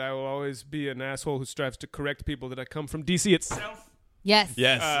 but I will always be an asshole who strives to correct people that I come from DC itself. Yes.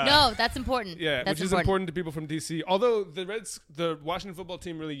 Yes. No, that's important. Yeah, that's which is important to people from DC. Although the Washington football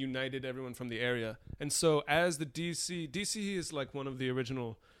team really united everyone from the area, and so as the DC is like one of the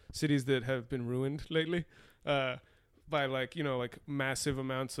original cities that have been ruined lately. by like, you know, like massive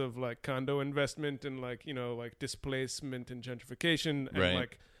amounts of like condo investment and like, you know, like displacement and gentrification and Right.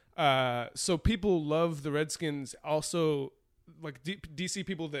 like so people love the Redskins. Also, like DC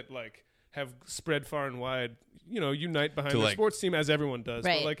people that like have spread far and wide, you know, unite behind To, the like- sports team as everyone does.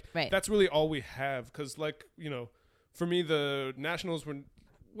 Right, But like right. that's really all we have, because like, you know, for me the Nationals were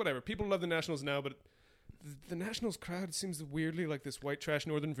whatever. People love the Nationals now, but the Nationals crowd seems weirdly like this white trash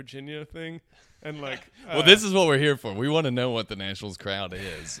Northern Virginia thing, and like Well, this is what we're here for. We want to know what the Nationals crowd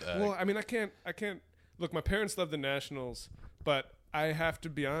is. well, I mean, I can't look. My parents love the Nationals, but I have to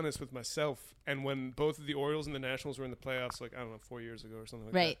be honest with myself. And when both of the Orioles and the Nationals were in the playoffs, like I don't know, 4 years ago or something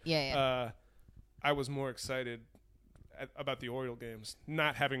like Right. that. Yeah. I was more excited about the Oriole games,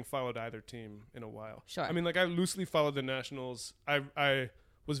 not having followed either team in a while. Sure. I mean, like I loosely followed the Nationals. I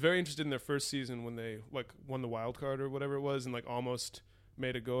was very interested in their first season when they like won the wild card or whatever it was, and like almost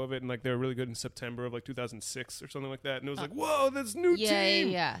made a go of it, and like they were really good in September of like 2006 or something like that. And it was like, whoa, this new Yeah. team.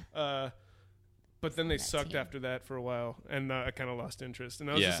 Yeah. But then they That sucked team. after that for a while, and I kind of lost interest. And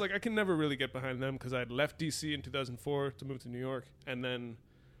I was Yeah. just like, I can never really get behind them because I had left DC in 2004 to move to New York, and then,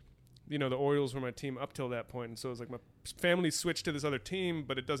 you know, the Orioles were my team up till that point, and so it was like my family switched to this other team,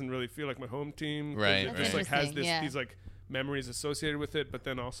 but it doesn't really feel like my home team. 'cause Right, It right. just like has Interesting, yeah. these like memories associated with it, but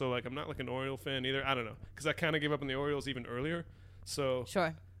then also like I'm not like an Oriole fan either. I don't know, because I kind of gave up on the Orioles even earlier. So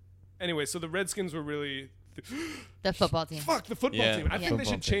Sure. anyway, so the Redskins were really. The football team. Fuck the football Yeah, team. I the think they football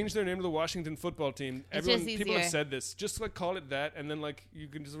should team. change their name to the Washington Football Team. It's Everyone, just people have easier. said this. Just like call it that, and then like you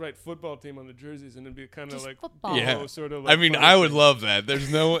can just write football team on the jerseys, and it'd be kind of Just like football. Yeah. sort of. I Like mean, funny I would thing. love that. There's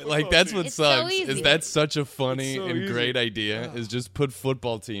no like that's what It's so sucks. easy. Is that's such a funny It's so and easy. great idea? Is just put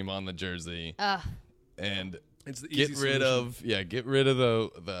football team on the jersey Ugh. and It's the get easy rid solution.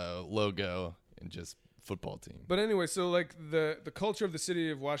 of the logo and just football team. But anyway, so like the culture of the city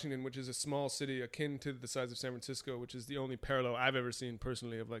of Washington, which is a small city akin to the size of San Francisco, which is the only parallel I've ever seen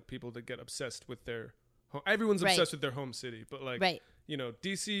personally of like people that get obsessed with their home. Everyone's Right. obsessed with their home city, but like Right. you know,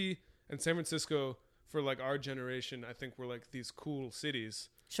 DC and San Francisco for like our generation, I think were like these cool cities.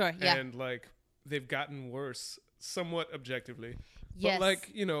 Sure. Yeah. And like they've gotten worse somewhat objectively. Yes. But like,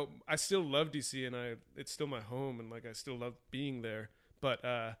 you know, I still love DC and it's still my home and like I still love being there.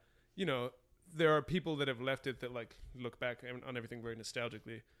 But you know, there are people that have left it that like look back on everything very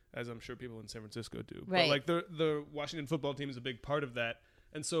nostalgically, as I'm sure people in San Francisco do. Right. But like the Washington football team is a big part of that.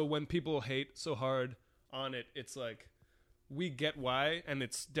 And so when people hate so hard on it, it's like we get why, and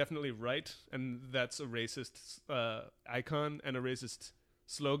it's definitely right, and that's a racist icon and a racist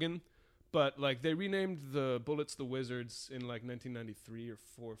slogan. But like they renamed the Bullets the Wizards in like 1993 or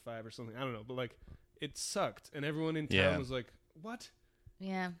 4 or 5 or something. I don't know, but like it sucked, and everyone in town Yeah. was like, "What?"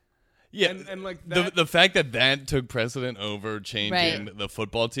 yeah. Yeah, and like the that, the fact that took precedent over changing Right. the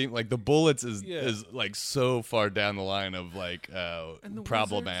football team, like the Bullets Yeah. is like so far down the line of like and the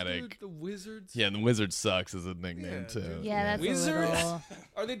problematic. Wizards, dude, the Wizards. Yeah, and the Wizard sucks as a nickname Yeah, too. dude. Yeah, that's Wizards? a little.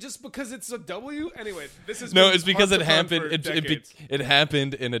 Are they just because it's a W? Anyway, this is No, it's because it happened. It, It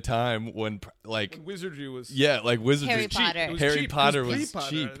happened in a time when like Wizardry was like Wizards Harry is cheap. Potter. It was Harry cheap. Potter It was was pre-Potter,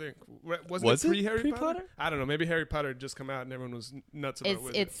 cheap. I think. Wasn't Was it it pre-Harry pre-Potter? Potter? I don't know. Maybe Harry Potter had just come out and everyone was nuts about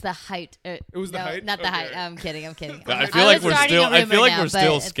Wizards. It's the height. It was the no, height? Not the Okay. height. I'm kidding. I'm kidding. I I feel like was we're starting still. a I feel rumor like now, we're but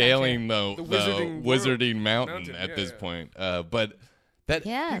still it's not scaling The the Wizarding Wizarding world. Mountain at Yeah, this yeah. point. But that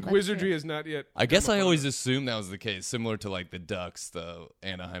true. Yeah. that's Wizardry true. is not yet. I guess come I upon always us. assumed that was the case, similar to like the Ducks, the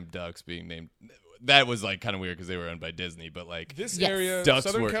Anaheim Ducks being named. That was like kind of weird because they were owned by Disney, but like This Yes. area, Ducks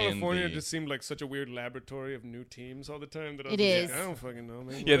Southern were in California, the- just seemed like such a weird laboratory of new teams all the time. That I was It just is. like, I don't fucking know,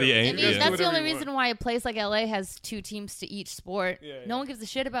 man. Yeah, the Whatever. aim- I You mean, guys yeah. do that's the whatever only you want. reason why a place like LA has 2 teams to each sport. Yeah, yeah. No one gives a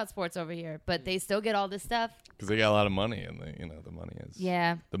shit about sports over here, but they still get all this stuff. because they got a lot of money, and the money is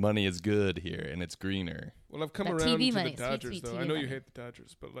Yeah. the money is good here, and it's greener. Well, I've come That around TV to money, the sweet, Dodgers, sweet though. TV I know you money. hate the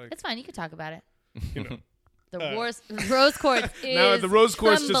Dodgers, but like, It's fine. You can talk about it. you know. The Rose Course is Now the rose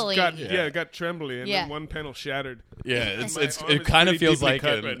course trembling. just got trembly, and Yeah. then one panel shattered. Yeah, it's My it's arm it is kind of pretty feels deeply like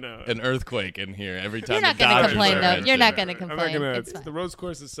cut right now. an earthquake in here every time. You're not the gonna Dodgers complain, are though. mentioned. You're not gonna I'm not complain. gonna. It's fine. The rose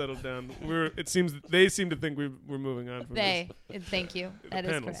course has settled down. They seem to think we're moving on from They. Thank you. this. That The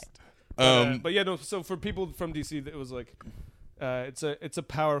is panels. correct. But yeah, no. So for people from DC, it was like, it's a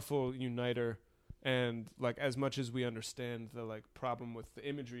powerful uniter, and like as much as we understand the like problem with the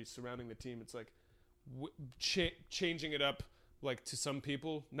imagery surrounding the team, it's like changing it up like to some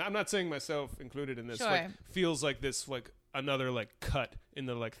people. Now, I'm not saying myself included in this. Sure. Like feels like this like another like cut in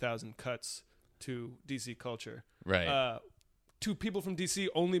the like 1,000 cuts to DC culture. Right. To people from DC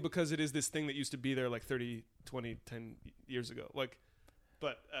only because it is this thing that used to be there like 30, 20, 10 years ago. Like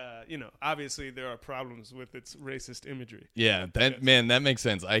But obviously there are problems with its racist imagery Yeah, that makes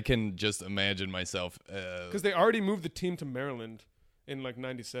sense. I can just imagine myself. because they already moved the team to Maryland in like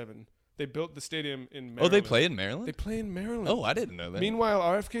 '97. They built the stadium in Maryland. Oh, they play in Maryland? They play in Maryland. Oh, I didn't know that. Meanwhile,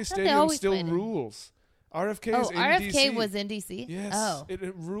 RFK they Stadium always still played in- rules. RFK Oh, is in RFK DC. was in DC. Yes, Oh, it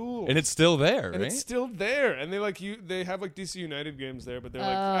rules. and it's still there, And right? it's still there, and they have like DC United games there, but they're Oh.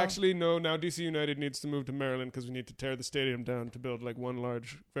 like, actually no, now DC United needs to move to Maryland because we need to tear the stadium down to build like one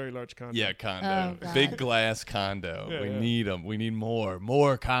very large condo. Yeah, condo. Oh, God. Big glass condo. Yeah, we yeah. need them. We need more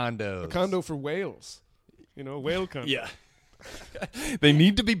condos. a condo for whales, whale condo. Yeah. They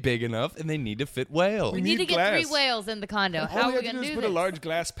need to be big enough, and they need to fit whales. we need to need get 3 glass. whales in the condo. All How are we we have to gonna do is do put this? a large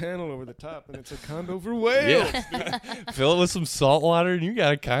glass panel over the top, and it's a condo for whales. Yeah. Fill it with some salt water, and you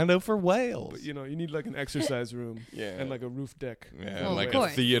got a condo for whales. But, you need like an exercise room Yeah. and like a roof deck. Yeah, Oh, like of a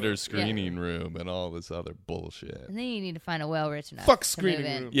course. theater screening room and all this other bullshit. And then you need to find a whale rich enough. Fuck to screening move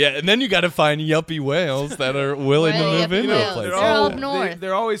in. room. Yeah, and then you got to find yuppie whales that are willing to Well, move yuppie into whales. a place. They're all like up that. north.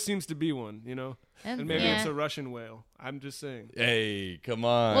 There always seems to be one, and maybe yeah. it's a Russian whale. I'm just saying. Hey, come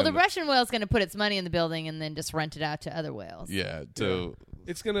on. Well, the Russian whale's going to put its money in the building and then just rent it out to other whales. Yeah, to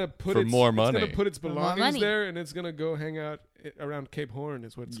It's gonna put For more It's money. gonna put its more belongings money. there, and it's gonna go hang out around Cape Horn.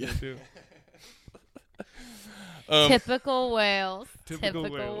 Is what it's gonna do. Typical whales. Typical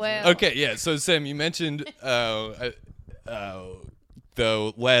whales, whales. Okay, yeah. So Sam, you mentioned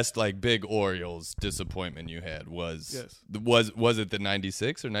the last like big Orioles disappointment you had was Yes. was it the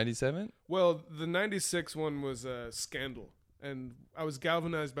 96 or 97? Well, the '96 one was a scandal, and I was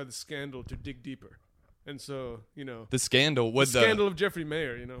galvanized by the scandal to dig deeper. And so, The scandal the was scandal of Jeffrey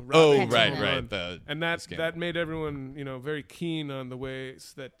Mayer, Oh, robbing right, home right. run. And that scandal. made everyone, very keen on the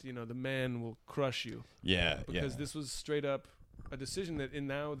ways that, the man will crush you. Yeah, Because yeah. this was straight up a decision that in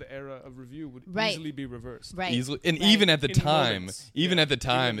now the era of review would Right. easily be reversed. Right. Easily, and Right. even at the In time, moments. even Yeah, at the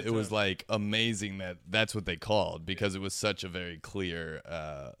time, even at it the was time. like amazing that that's what they called because it was such a very clear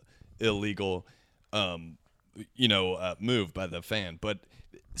illegal, move by the fan. But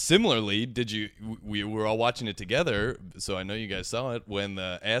similarly, we were all watching it together, so I know you guys saw it when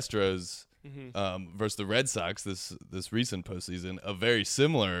the Astros versus the Red Sox this recent postseason, a very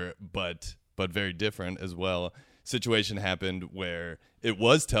similar but very different as well situation happened where it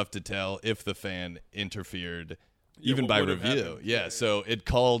was tough to tell if the fan interfered even what by would have review. happened. Yeah, Yeah, so it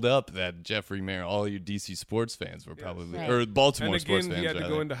called up that Jeffrey Mayer, all you DC sports fans were probably, Right. or Baltimore And sports again, fans he had to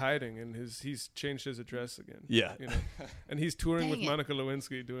rather. go into hiding, and he's changed his address again. Yeah. And he's touring with Dang it. Monica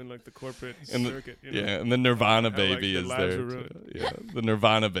Lewinsky doing like the corporate And the- circuit. Yeah, and the Nirvana How, like, baby their is lives there. are too. ruined. Yeah, the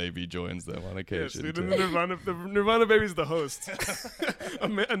Nirvana baby joins them on Yes, occasion. the too. Nirvana baby's the host.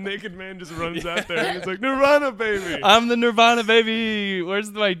 a naked man just runs out there and it's like Nirvana baby. I'm the Nirvana baby. Where's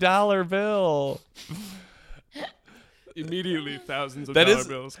my dollar bill? Immediately, thousands of That dollar is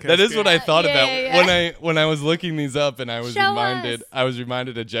bills. that is what I thought Yeah, about yeah. when I was looking these up, and I was Show reminded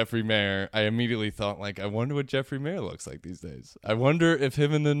us. of Jeffrey Mayer. I immediately thought, like, I wonder what Jeffrey Mayer looks like these days. I wonder if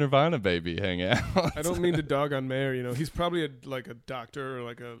him and the Nirvana baby hang out. I don't mean to dog on Mayer. He's probably a doctor or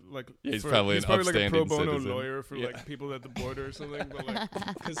Yeah, he's probably an like a upstanding pro bono citizen. lawyer for Yeah. like people at the border or something. But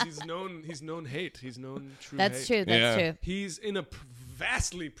because he's known hate. He's known true. That's hate. true. That's Yeah. true. He's in a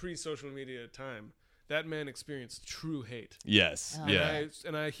vastly pre-social media time. That man experienced true hate. Yes, Oh. yeah,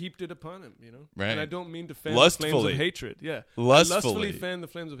 And I heaped it upon him, Right. And I don't mean to fan the flames Lustfully. of hatred. Yeah. Lustfully. I fan the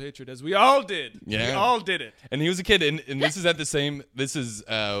flames of hatred, as we all did. Yeah. We all did it. And he was a kid, and this is this is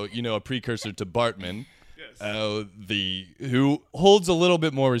a precursor to Bartman. Yes. Who holds a little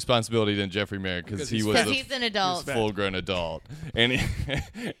bit more responsibility than Jeffrey Mayer because Because he he's was fat. Because a he's an adult. fat. full-grown adult, and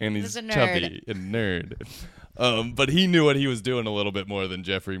and he's He's a nerd. chubby and nerd. But he knew what he was doing a little bit more than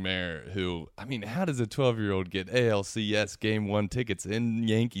Jeffrey Mayer. Who, I mean, how does a 12-year-old get ALCS Game 1 tickets in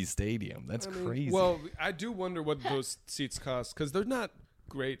Yankee Stadium? That's crazy. Well, I do wonder what those seats cost because they're not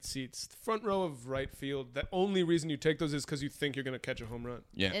great seats. The front row of right field. The only reason you take those is because you think you're going to catch a home run.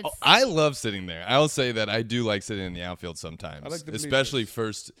 yeah, It's- I love sitting there. I will say that I do like sitting in the outfield sometimes, I like the especially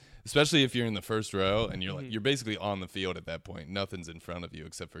bleachers. especially if you're in the first row and you're Mm-hmm. like you're basically on the field at that point. Nothing's in front of you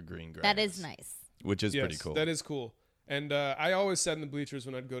except for green grass. That is nice. which is Yes, pretty cool. That is cool. And I always sat in the bleachers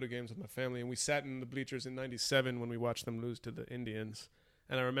when I'd go to games with my family, and we sat in the bleachers in '97 when we watched them lose to the Indians.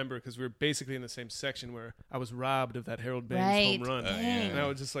 And I remember because we were basically in the same section where I was robbed of that Harold Baines Right. home run, yeah. and I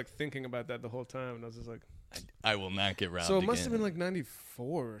was just like thinking about that the whole time, and I was just like, I will not get robbed so it must have again. been like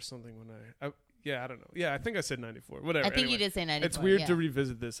 '94 or something when I Yeah, I don't know. Yeah, I think I said 94. Whatever. I think anyway. you did say 94. It's weird yeah. to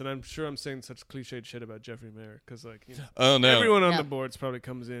revisit this, and I'm sure I'm saying such cliched shit about Jeffrey Mayer because, like, Oh no. everyone on No. the boards probably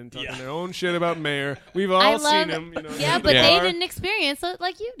comes in talking Yeah. their own shit about Mayer. We've I all love, seen him. yeah, in the but they bar. didn't experience it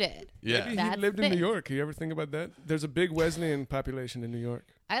like you did. Yeah. Maybe he That's lived the in New thing. York. You ever think about that? There's a big Wesleyan population in New York.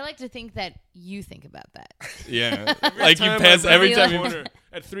 I like to think that you think about that. Yeah. Like you Time pass I every pass time the you. corner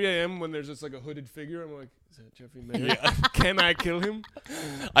at 3 a.m. when there's just like a hooded figure, I'm like, is that Jeffrey Mayer? Yeah. Can I kill him?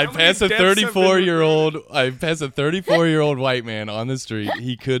 I How many pass a deaths have been 34-year-old white man on the street.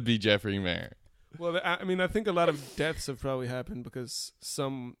 He could be Jeffrey Mayer. Well, I mean, I think a lot of deaths have probably happened because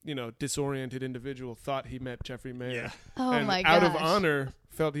some, disoriented individual thought he met Jeffrey Mayer. Oh and my gosh. out of honor,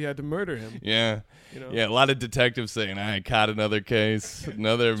 felt he had to murder him. Yeah. You know? Yeah, a lot of detectives saying, I caught another case.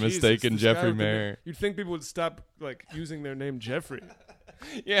 Another Jesus, mistaken this guy Jeffrey with the name- Mayer. You'd think people would stop like using their name Jeffrey.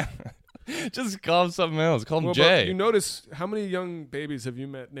 Yeah. Just call him something else. Call him Well, Jay. but you notice how many young babies have you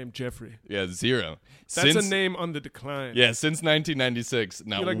met named Jeffrey? Yeah, 0. That's since, a name on the decline. Yeah, since 1996.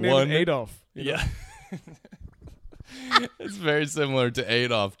 Not You're like one. naming Adolf. you know? Yeah. It's very similar to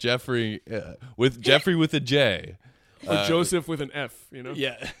Adolf. Jeffrey with a J. Or Joseph with an F.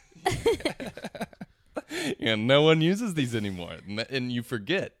 Yeah. Yeah, no one uses these anymore. And you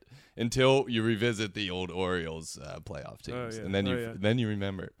forget until you revisit the old Orioles playoff teams. yeah. And then then you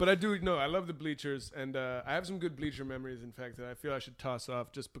remember. But I do know I love the bleachers, and I have some good bleacher memories. In fact, that I feel I should toss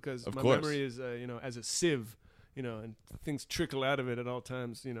off just because Of my course. memory is, as a sieve, and things trickle out of it at all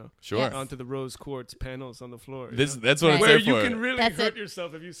times. Sure. Yes. Onto the rose quartz panels on the floor. That's what Right. it's where there you for. can really That's hurt it.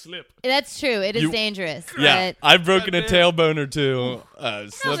 yourself if you slip. That's true. It is You- dangerous. Yeah, but I've broken a Goddamn. tailbone or two.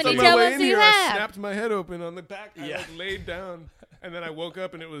 Slipped many on On my my tailbones way in do you here, I have? snapped my head open on the back. I Yeah. laid down, and then I woke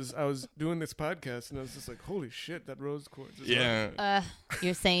up, and I was doing this podcast, and I was just like, "Holy shit, that rose quartz!" Is Yeah.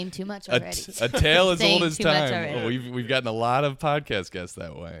 you're saying too much A already. tale as Saying old as too much time. already. Oh, we've gotten a lot of podcast guests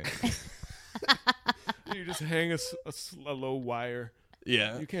that way. You just hang a low wire.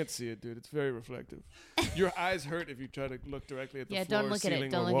 Yeah. You can't see it, dude. It's very reflective. Your eyes hurt if you try to look directly at the Yeah, floor, don't look at it.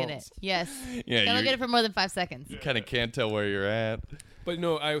 ceiling, Don't or look at it. walls. Yes. Yeah, Don't look you at it for more than 5 seconds. kind of can't tell where you're at. But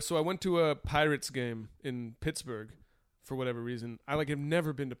no, I went to a Pirates game in Pittsburgh for whatever reason. I have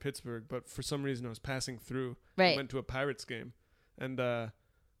never been to Pittsburgh, but for some reason I was passing through. Right. I went to a Pirates game, and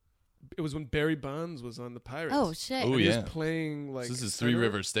it was when Barry Bonds was on the Pirates. Oh shit. Oh, And he yeah. was playing like So this is center- Three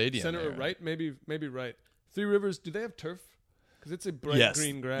River Stadium. center or there. right, maybe right. Three Rivers. Do they have turf? Because it's a bright Yes.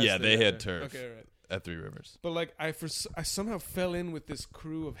 green grass. Yeah, they there. had turf. Okay, right. At Three Rivers. But like I somehow fell in with this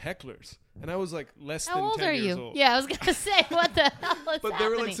crew of hecklers, and I was like less How than old 10 are years you? old. Yeah, I was gonna say what the hell is But there were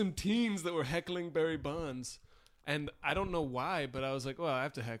happening? like some teens that were heckling Barry Bonds, and I don't know why, but I was like, well, I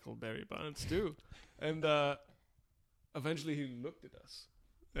have to heckle Barry Bonds too. And eventually he looked at us,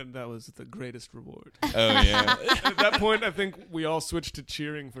 and that was the greatest reward. Oh, yeah. And at that point, I think we all switched to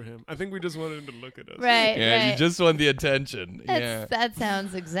cheering for him. I think we just wanted him to look at us. Right. Yeah, right. you just want the attention. Yeah. That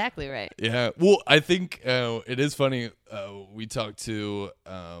sounds exactly right. Yeah. Well, I think it is funny. We talked to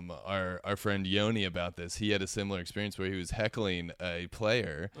our friend Yoni about this. He had a similar experience where he was heckling a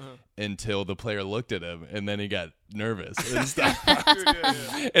player until the player looked at him, and then he got nervous and stopped. Dude,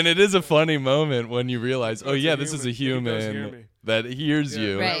 yeah. And it is a funny moment when you realize, oh it's yeah, a this is a human. He does hear human me. that hears Yeah,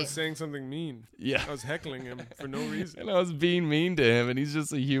 you. but I Right. was saying something mean. Yeah. I was heckling him for no reason. And I was being mean to him, and he's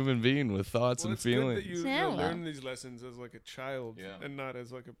just a human being with thoughts Well, and it's good feelings. that you Yeah, well. learn these lessons as like a child, Yeah. and not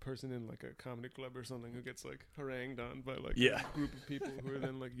as like a person in like a comedy club or something who gets like harangued on by like Yeah. a group of people who are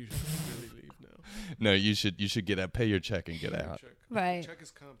then like, you should really leave now. No, you should get out, pay your check, and get out. Check. Right. Check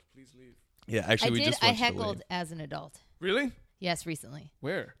is comped. Please leave. Yeah, actually, we I just want you to heckled leave. as an adult. Really? Yes, recently.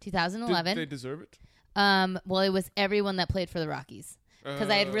 Where? 2011. Did they deserve it? Well, it was everyone that played for the Rockies because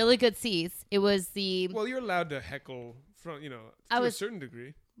I had really good seats. It was the Well, you're allowed to heckle from to I a was- certain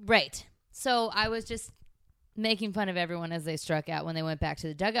degree. right. So I was just making fun of everyone as they struck out when they went back to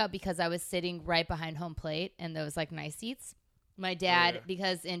the dugout because I was sitting right behind home plate and those like nice seats. My dad, yeah.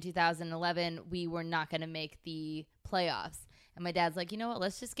 because in 2011 we were not going to make the playoffs, and my dad's like, you know what?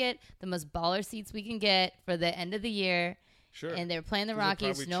 Let's just get the most baller seats we can get for the end of the year. Sure. And they were playing the 'Cause they're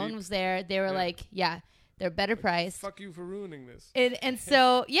Rockies. probably No one cheap. was there. They were Yeah. like, yeah, they're better priced. Fuck you for ruining this. And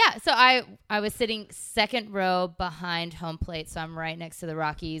so yeah, so I was sitting second row behind home plate, so I'm right next to the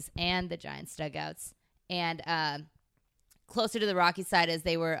Rockies and the Giants dugouts, and closer to the Rockies side as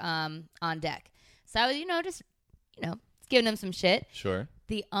they were on deck. So I was just giving them some shit. Sure.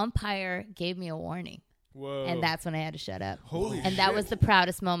 The umpire gave me a warning, Whoa. and that's when I had to shut up. Holy And that shit. was the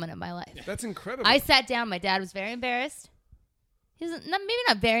proudest moment of my life. That's incredible. I sat down. My dad was very embarrassed. He was maybe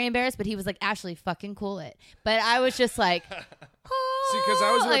not very embarrassed, but he was like, "Ashley, fucking cool it." But I was just like, "Oh!" 'cause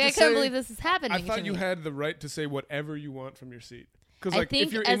I was about like, to I couldn't say, believe this is happening. I to thought you me. had the right to say whatever you want from your seat. Because I like if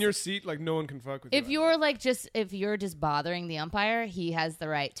think you're in your seat, like no one can fuck with you. if you're just bothering the umpire, he has the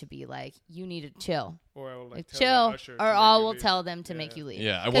right to be like, you need to chill. or I will like tell Chill, the usher or to make I you will leave. tell them to Yeah. make you leave.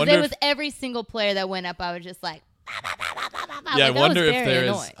 Yeah, I Because wonder it if- was every single player that went up, I was just like, Yeah, I like, that wonder was if very there is.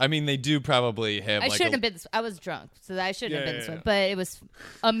 annoying. I mean, they do probably have. I like shouldn't a, have been. I was drunk, so I shouldn't have been this yeah. way. But it was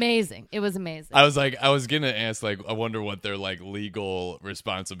amazing. It was amazing. I was gonna ask, like, I wonder what their like legal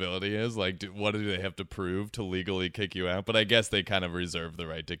responsibility is. Like, what do they have to prove to legally kick you out? But I guess they kind of reserve the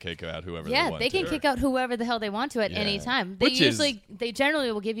right to kick out whoever they yeah, want they can to. kick out whoever the hell they want to at Yeah. any time. Which is- They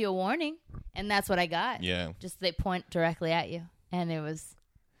generally will give you a warning, and that's what I got. Yeah. Just they point directly at you, and it was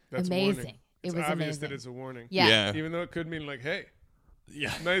That's amazing. warning. It It's was obvious amazing. that it's a warning. Yeah. Even though it could mean like, hey,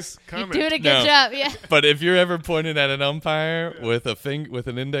 Yeah. nice You're comment. doing a good No. job. Yeah. But if you're ever pointed at an umpire with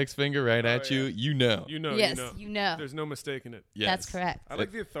an index finger right at you, yeah. you know. You know, Yes, you know. you know. There's no mistaking it. Yes. That's correct. I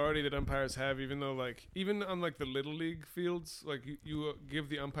like the authority that umpires have, even though, like, even on like the little league fields, like you give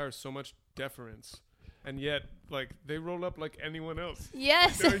the umpires so much deference, and yet, like, they roll up like anyone else.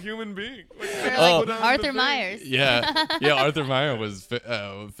 Yes. They're a human being. Like, They're Oh. like put on the Arthur thing. Myers. Yeah, yeah. Arthur Meyer was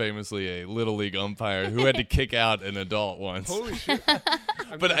famously a little league umpire who had to kick out an adult once. Holy shit!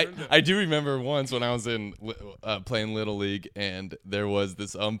 I've But never heard that. I do remember once when I was in playing little league, and there was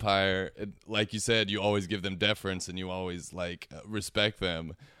this umpire. Like you said, you always give them deference, and you always like respect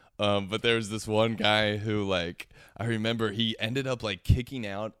them. But there was this one guy who, like, I remember he ended up like kicking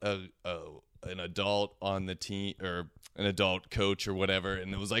out an adult on the team, or an adult coach or whatever,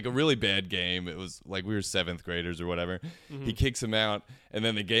 and it was like a really bad game. It was like we were 7th graders or whatever. Mm-hmm. He kicks him out, and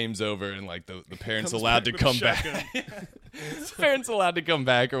then the game's over, and like the parents Comes allowed back to with a come back. shotgun. Parents allowed to come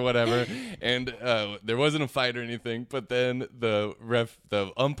back or whatever, and there wasn't a fight or anything. But then the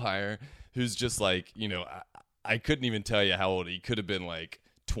umpire, who's just like, I couldn't even tell you how old he could have been, like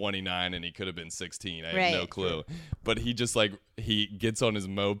 29, and he could have been 16. I have no Right. clue. But he just like he gets on his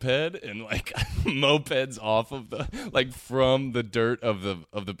moped and like mopeds off of the like from the dirt of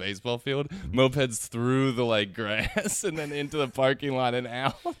the baseball field, mopeds through the like grass and then into the parking lot and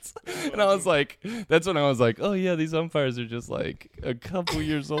out. And I was like, that's when I was like, oh yeah, these umpires are just like a couple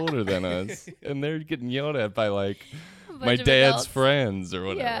years older than us, and they're getting yelled at by like my of dad's adults. friends or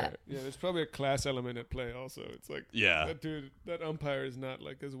whatever. Yeah. Yeah, there's probably a class element at play also. It's like, Yeah. that dude, that umpire is not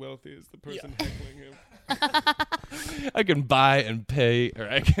like as wealthy as the person heckling him. I can buy and pay, or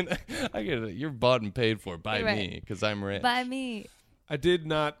I can. You're bought and paid for by Right. me because I'm rich. By me. I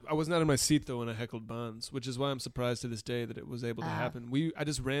was not in my seat though when I heckled Bonds, which is why I'm surprised to this day that it was able to happen. I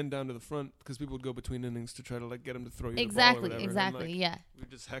just ran down to the front because people would go between innings to try to like get him to throw you the ball or Exactly. whatever, and, Exactly. like, Yeah. we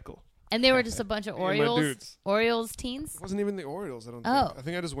just heckle. And they were just a bunch of Yeah, my Orioles. dudes. Orioles teens. It wasn't even the Orioles, I don't Oh. think. I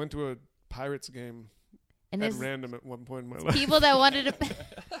think I just went to a Pirates game And at there's random at one point in my life. people that wanted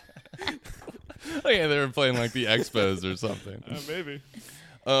to. Oh yeah, they were playing like the Expos or something. Maybe.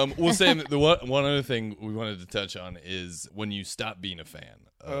 Well, Sam, the one other thing we wanted to touch on is when you stop being a fan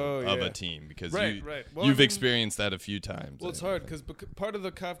of yeah. a team, because Right. Well, you've I mean, experienced that a few times. Well, it's hard because part of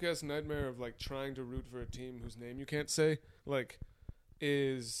the Kafkaesque nightmare of like trying to root for a team whose name you can't say, like,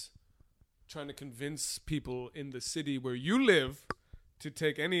 is trying to convince people in the city where you live to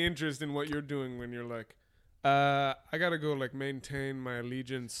take any interest in what you're doing when you're like, I gotta go like maintain my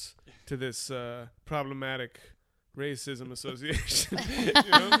allegiance to this problematic racism association. You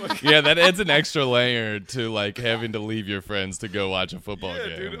know? Like, Yeah, that adds an extra layer to like having to leave your friends to go watch a football yeah,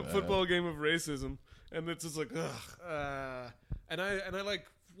 game. dude, a football game of racism, and it's just like, ugh. And I like.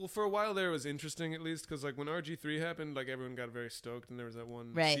 Well, for a while there, it was interesting at least because like when RG3 happened, like everyone got very stoked, and there was that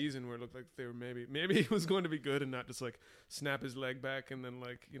one Right. season where it looked like they were maybe he was going to be good and not just like snap his leg back and then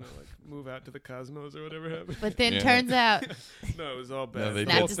like like move out to the cosmos or whatever happened. But then Yeah. turns out, No, it was all bad. No, they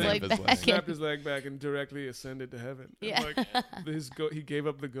The did whole Snapped his thing- leg snap his back. leg. snapped his leg back and directly ascended to heaven. And, Yeah. like, he gave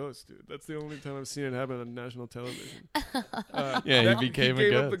up the ghost, dude. That's the only time I've seen it happen on national television. Yeah, he became a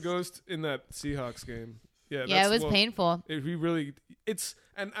gave up the ghost. ghost in that Seahawks game. Yeah, yeah, it was well, painful. He really, it's,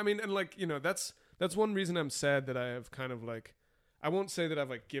 and I mean, and like, that's one reason I'm sad that I have kind of like, I won't say that I've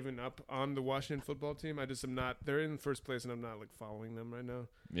like given up on the Washington football team. I just am not, they're in first place and I'm not like following them right now.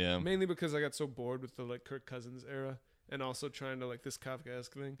 Yeah. Mainly because I got so bored with the like Kirk Cousins era and also trying to like this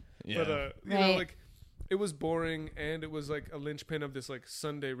Kafkaesque thing. Yeah. But, you know, Right. like, it was boring and it was like a linchpin of this like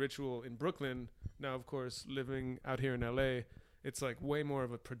Sunday ritual in Brooklyn. Now, of course, living out here in LA, it's like way more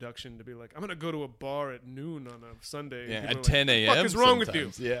of a production to be like, I'm going to go to a bar at noon on a Sunday. Yeah, And at people are 10 like, a.m. What the fuck is wrong with you?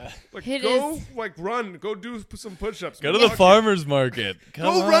 sometimes. Yeah. Like, It go, is- like, run. Go do some push-ups. Go to the Walk it. farmer's market. Come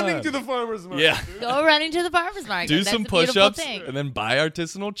Go on. running to the farmer's market. Yeah. dude. Go running to the farmer's market. Do That's some a beautiful push-ups thing. and then buy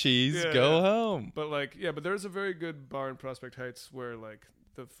artisanal cheese. Yeah, go yeah. home. But like, yeah, but there's a very good bar in Prospect Heights where like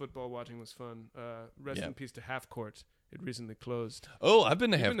the football watching was fun. Rest Yeah. in peace to Half Court it recently closed. Oh, I've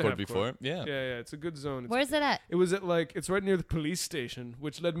been to You've Half been to Court Half before. Court. Yeah. Yeah, it's a good zone. Where's it at? It was it's right near the police station,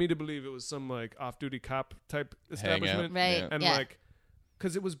 which led me to believe it was some like off-duty cop type establishment. Right. Yeah. And yeah. like,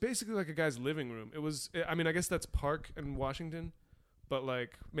 because it was basically like a guy's living room. It was, I mean, I guess that's Park in Washington, but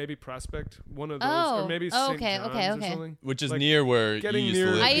like maybe Prospect, one of those, Oh. or maybe Oh, St. okay, John's okay, or okay. something. Which is Like, near where you getting used near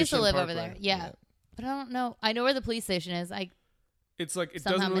to live. I used to Mission live over Parkway. there. Yeah. But I don't know. I know where the police station is. It's like, it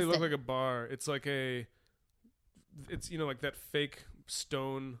Somehow doesn't really missed look it. like a bar. It's like it's, like that fake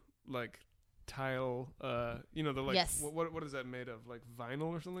stone, like tile, the like, Yes. what is that made of? Like vinyl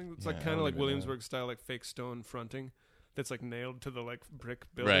or something? It's Yeah, like I kind of don't like even know. Williamsburg style, like fake stone fronting that's like nailed to the like brick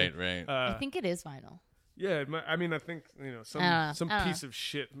building. Right. I think it is vinyl. Yeah, I mean, I think some I don't know. piece of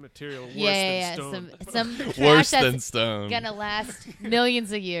shit material worse Yeah. than stone. Some trash Worse that's than stone. gonna last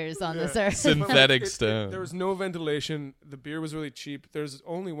millions of years on this earth. Synthetic stone. There was no ventilation. The beer was really cheap. There's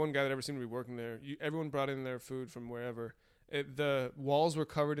only one guy that ever seemed to be working there. Everyone brought in their food from wherever. The walls were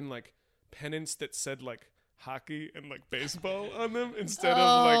covered in like pennants that said like hockey and like baseball on them instead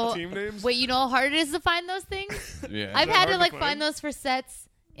of like team names. Wait, you know how hard it is to find those things? Yeah. I've that had to hard to like find? find those for sets,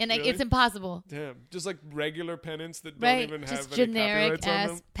 and like, Really? it's impossible. Damn, just like regular pennants that don't Right? even have Just any generic copyrights on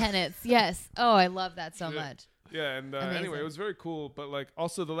them. ass pennants. Yes. Oh, I love that so Yeah. much. Yeah, and Amazing. anyway, it was very cool. But like,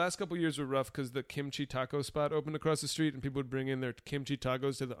 also the last couple years were rough because the kimchi taco spot opened across the street, and people would bring in their kimchi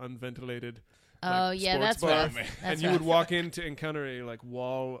tacos to the unventilated. Oh yeah, sports that's bar. rough. man. That's And you rough. would walk in to encounter a like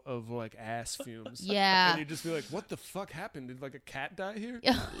wall of like ass fumes. Yeah. And you'd just be like, "What the fuck happened? Did like a cat die here?"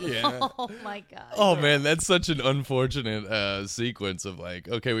 Yeah. Oh my god. Oh man, that's such an unfortunate sequence of like,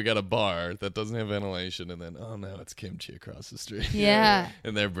 okay, we got a bar that doesn't have ventilation, and then oh no, it's kimchi across the street. Yeah.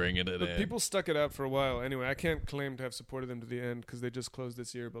 And they're bringing it But in. people stuck it out for a while. Anyway, I can't claim to have supported them to the end because they just closed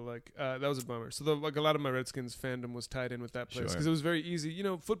this year. But like, that was a bummer. So like a lot of my Redskins fandom was tied in with that place Sure. because it was very easy.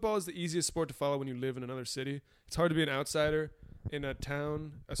 Football is the easiest sport to follow when you live in another city. It's hard to be an outsider in a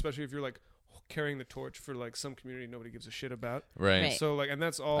town, especially if you're like carrying the torch for like some community nobody gives a shit about. right. Right. So like, and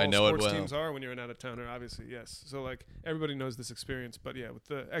that's all I know it sports well. teams are when you're an out of towner, obviously. Yes. So like everybody knows this experience, but yeah, with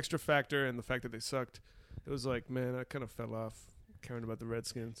the extra factor and the fact that they sucked, it was like, man, I kind of fell off caring about the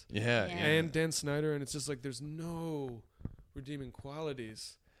Redskins Yeah. Yeah. and Dan Snyder, and it's just like there's no redeeming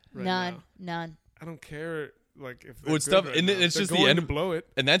qualities. Right None. now. None. I don't care. Like if Well, it's they're good tough, right and now. it's They're just the going end to blow it.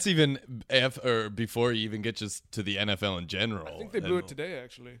 And that's even or before you even get just to the NFL in general. I think they blew it today,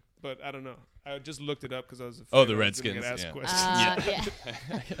 actually, but I don't know. I just looked it up because I was afraid Oh, the I was gonna Redskins, get asked yeah. questions.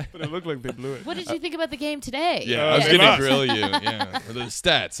 Yeah. But it looked like they blew it. What did you think about the game today? Yeah, Oh, I was they going to lost. grill you. Yeah, the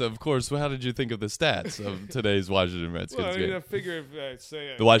stats, of course. How did you think of the stats of today's Washington Redskins Well, I mean, I game? figure if I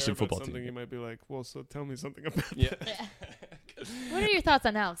say I The Washington care about football team. something, you might be like, well, so tell me something about Yeah. that. What are your thoughts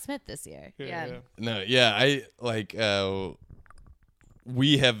on Alex Smith this year? Yeah. No, yeah, I like.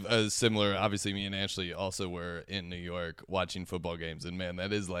 We have a similar. Obviously, me and Ashley also were in New York watching football games, and man,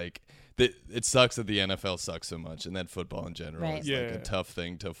 that is like. It sucks that the NFL sucks so much, and that football in general Right. is like Yeah. a tough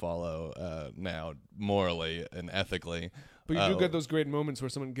thing to follow now, morally and ethically. But you do get those great moments where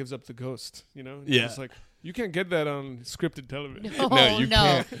someone gives up the ghost, Yeah. It's like, you can't get that on scripted television. No, No, you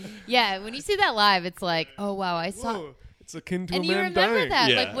can't. Yeah, when you see that live, it's like, oh wow, I saw. Whoa, it's akin to And a you man remember dying. that,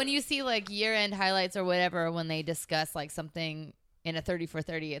 Yeah. like when you see like year-end highlights or whatever, when they discuss like something in a 30 for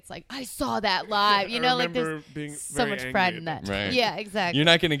 30, it's like I saw that live. You I know, like remember there's being so very much angry pride at in that. Right. Yeah, exactly. You're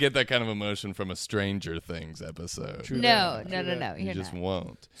not going to get that kind of emotion from a Stranger Things episode. True no, that. no, True no, that. no. You You're just not.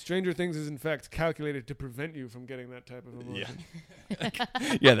 won't. Stranger Things is in fact calculated to prevent you from getting that type of emotion.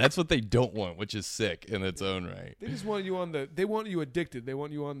 Yeah, that's what they don't want, which is sick in its own right. They just want you they want you addicted. They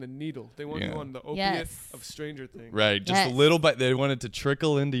want you on the needle. They want Yeah. you on the opiate Yes. of Stranger Things. Right, just Yes. a little by. They want it to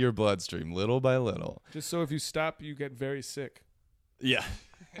trickle into your bloodstream, little by little. Just so if you stop, you get very sick. Yeah,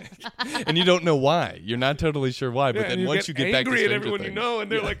 and you don't know why. You're not totally sure why, but Yeah, then and once you get back to angry Stranger at everyone Things, you know,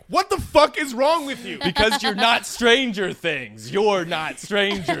 and they're like, "What the fuck is wrong with you?" because you're not Stranger Things. You're not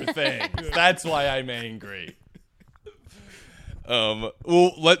Stranger Things. That's why I'm angry. Well,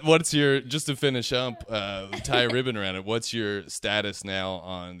 what's your, just to finish up, tie a ribbon around it, what's your status now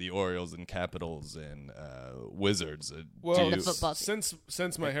on the Orioles and Capitals and Wizards? Well, The football team.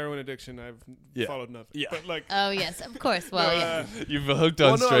 since my heroin addiction, I've Yeah. followed nothing. Yeah. But like, Oh yes, of course. Well, yeah. You've hooked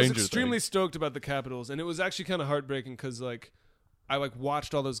on well, no, I Stranger was extremely Things. stoked about the Capitals, and it was actually kind of heartbreaking because like I like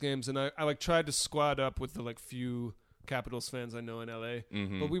watched all those games, and I like tried to squad up with the like few Capitals fans I know in LA,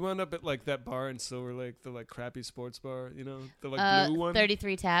 Mhm. but we wound up at like that bar in Silver Lake, the like crappy sports bar, the like blue one.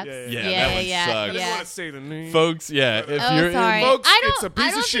 33 tabs. Yeah, Yeah, yeah, that one yeah, sucks. I didn't yeah. want to say the name. Folks, yeah, if Oh, you're sorry. Folks, I don't. it's a piece I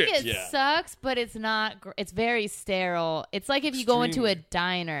of don't shit. think it Yeah. sucks, but it's not. It's very sterile. It's like if you go into a Extremely.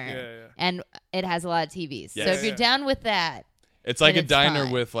 diner Yeah. and it has a lot of TVs. Yes. So if you're Yeah. down with that, It's like and a diner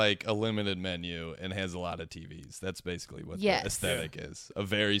fine. with like a limited menu and has a lot of TVs. That's basically what Yes. the aesthetic is. A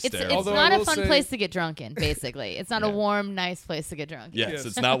very It's sterile. Although not I a will fun say- place to get drunk in, basically. It's not a Yeah. warm, nice place to get drunk in. Yes, Yes.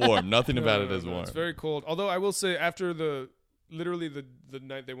 it's not warm. Nothing No, about no, it no, is no, warm. It's very cold. Although I will say, after the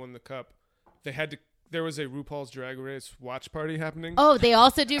night they won the cup, there was a RuPaul's Drag Race watch party happening. Oh, they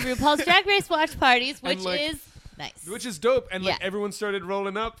also do RuPaul's Drag Race watch parties, which And, like, is nice. Which is dope. And like Yeah. everyone started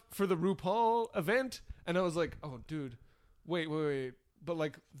rolling up for the RuPaul event. And I was like, oh, dude, wait. But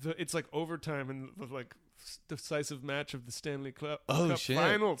like it's like overtime and the like decisive match of the Stanley Cup shit.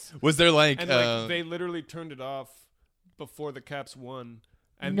 finals. Was there like, And like they literally turned it off before the Caps won.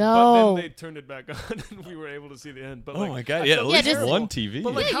 And No. but then they turned it back on and we were able to see the end. But oh like, my god, I yeah, felt at least just- one TV.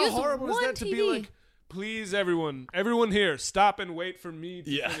 But like, Yeah, how use horrible is one that to be TV. like, please, everyone here, stop and wait for me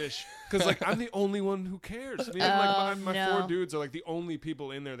to Yeah. finish, because like I'm the only one who cares. Me and like my no. 4 dudes are like the only people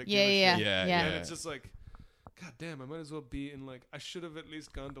in there that Yeah, give a yeah, shit. Yeah, yeah. And it's just like, god damn, I might as well be in like I should have at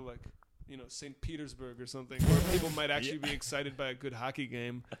least gone to like St. Petersburg or something, where people might actually be excited by a good hockey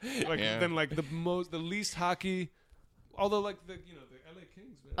game, like Yeah. than like the least hockey. Although like the LA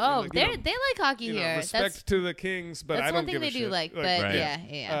Kings, man. Oh, like, they like hockey here. respect That's to the Kings, but I don't one thing give a they do shit. like, but Right.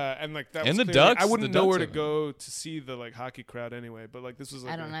 yeah. And like that And was the clearly- Ducks- I wouldn't the know Ducks where to are there. go to see the like hockey crowd anyway. But like this was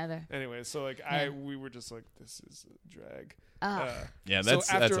like I don't either. Anyway, so like Yeah. we were just like, this is a drag. Ugh. Yeah, so that's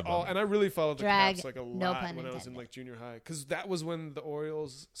after a all, bummer. and I really followed the Drag, Caps like a no lot pun when I was in intended. like junior high, because that was when the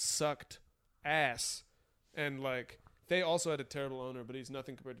Orioles sucked ass, and like they also had a terrible owner, but he's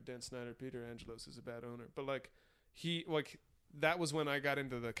nothing compared to Dan Snyder. Peter Angelos is a bad owner, but like that was when I got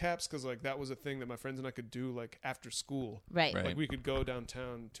into the Caps, because like that was a thing that my friends and I could do like after school. Right. Right. Like we could go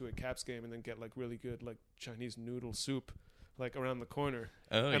downtown to a Caps game and then get like really good like Chinese noodle soup like around the corner.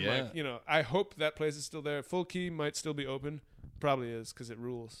 Oh And yeah. like, I hope that place is still there. Full Key might still be open. Probably is, because it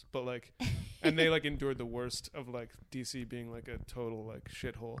rules. But like, and they like endured the worst of like DC being like a total like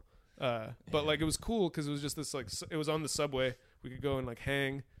shithole. But like it was cool because it was just this like it was on the subway. We could go and like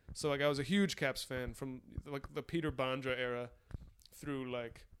hang. So like I was a huge Caps fan from like the Peter Bondra era through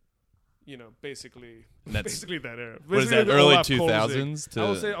like, basically That's- that era. What is Basically that? the Early Olaf 2000s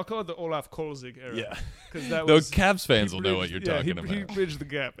Kolzig. I'll call it the Olaf Kolzig era. Yeah. because that Those was Caps fans he will know what you're bridged- talking he, about. He bridged the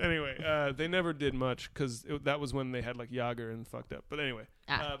gap. Anyway, they never did much because that was when they had like Yager and fucked up. But anyway,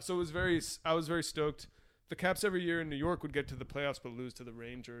 so it was I was very stoked. The Caps every year in New York would get to the playoffs but lose to the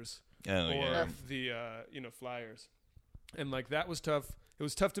Rangers Oh or yeah. the Flyers, and like that was tough. It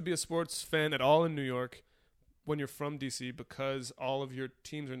was tough to be a sports fan at all in New York when you're from DC, because all of your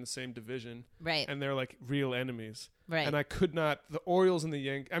teams are in the same division Right. and they're like real enemies. Right. And I could not. The Orioles and the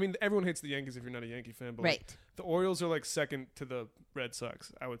Yankees. I mean, everyone hates the Yankees if you're not a Yankee fan, but like, Right. the Orioles are like second to the Red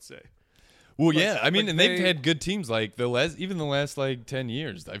Sox, I would say. Well, like- yeah. I mean, like and they've they- had good teams like the last like 10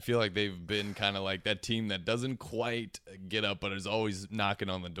 years. I feel like they've been kind of like that team that doesn't quite get up, but is always knocking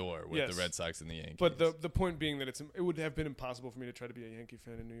on the door with Yes. the Red Sox and the Yankees. But the point being that it would have been impossible for me to try to be a Yankee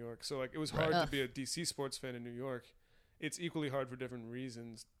fan in New York. So like it was hard Right. to be a DC sports fan in New York. It's equally hard for different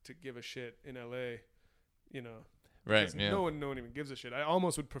reasons to give a shit in LA. right, 'cause yeah. no one even gives a shit. I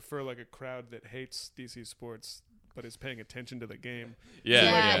almost would prefer like a crowd that hates DC sports but is paying attention to the game. yeah, Yeah,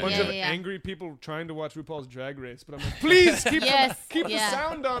 yeah, A bunch yeah, of yeah. angry people trying to watch RuPaul's Drag Race, but I'm like, please keep Yes, the yeah.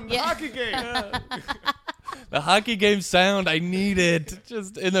 sound on the Yeah. hockey game. The hockey game sound, I need it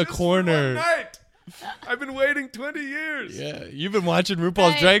just in the Just for corner. one night. I've been waiting 20 years. Yeah, you've been watching RuPaul's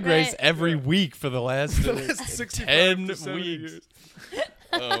Right, Drag Race right. every Yeah. week for the last The last 65 10 to 70 weeks. years.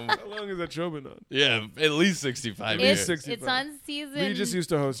 Um, How long has that show been on? yeah, at least 65 At years. least 65. It's on season. We just used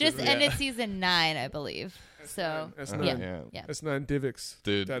to host just it. ended season 9, I believe. So S9. yeah, Yeah. yeah. S9 Divix.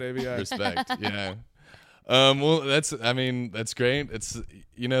 Dude, .avi. respect. Yeah. Well, that's great. It's,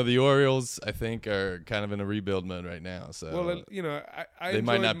 the Orioles, I think, are kind of in a rebuild mode right now. So, Well, I They enjoyed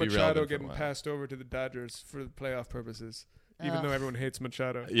might not be relevant Machado for a getting while. passed over to the Dodgers for playoff purposes, even Ugh. though everyone hates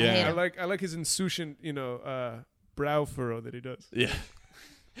Machado. Yeah. I like his insouciant, brow furrow that he does. yeah.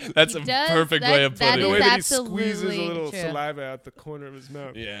 That's He a does- perfect that- way of that putting The is way it. that he absolutely squeezes a little true. saliva out the corner of his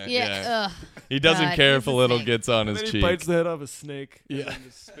mouth. Yeah, Yeah. Ugh. He doesn't God, care he's if a a little snake. gets on And his then he cheek. bites the head off a snake Yeah. and then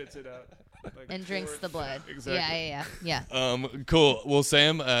just spits it out. Like And drinks pure the blood. fat. Exactly. Yeah. Cool. Well,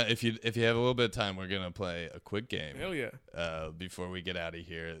 Sam, if you have a little bit of time, we're gonna play a quick game Hell yeah. before we get out of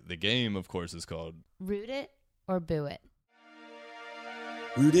here. The game, of course, is called Root it or boo it.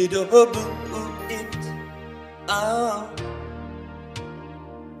 Root it or boo it. Oh.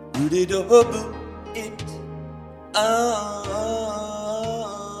 Root it or boo it. Oh.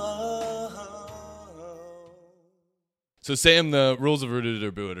 So, Sam, the rules of Root It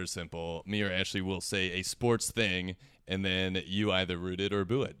or Boo It are simple. Me or Ashley will say a sports thing, and then you either root it or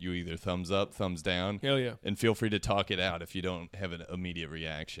boo it. You either thumbs up, thumbs down. Hell yeah. And feel free to talk it out if you don't have an immediate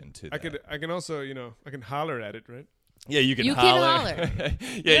reaction to that. I can also, I can holler at it, right? Yeah, you can You holler. can holler.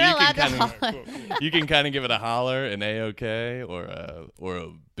 Yeah, You're allowed to kinda, holler. You can kind of give it a holler, an A-OK, or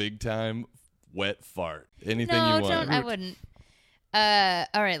a big-time wet fart. Anything No, you want. don't. I wouldn't.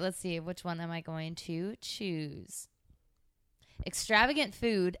 All right, let's see. Which one am I going to choose? Extravagant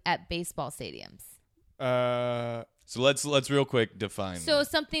food at baseball stadiums. So let's real quick define. So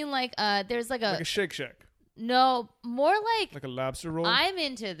something like there's like like a Shake Shack, no, more like a lobster roll. I'm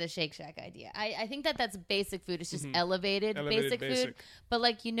into the Shake Shack idea. I think that's basic food. It's just elevated basic food. But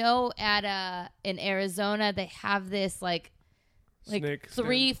like at in Arizona they have this like Snake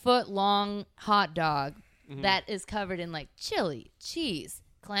 3 foot long hot dog that is covered in like chili, cheese,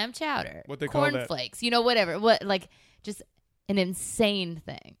 clam chowder, What they call that? cornflakes, whatever. What like just an insane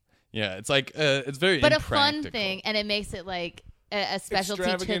thing. yeah, it's like it's very But a impractical. fun thing, and it makes it like a specialty to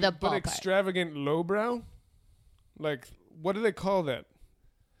Extravagant, the but ballpark. extravagant lowbrow. Like, what do they call that?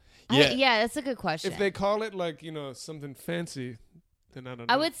 Yeah. That's a good question. If they call it like something fancy, then I don't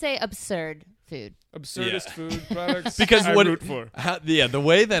know. I would say absurd food. absurdist Yeah. food products. Because I what root for. the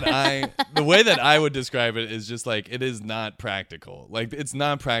way that I would describe it is just like it is not practical. Like it's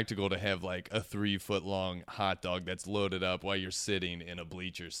not practical to have like a 3 foot long hot dog that's loaded up while you're sitting in a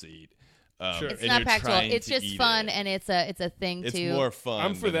bleacher seat. Sure. It's and not you're practical. trying It's to just eat fun, it. and it's a thing It's too. more fun.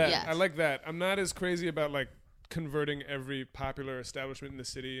 I'm for than- that. Yes. I like that. I'm not as crazy about like converting every popular establishment in the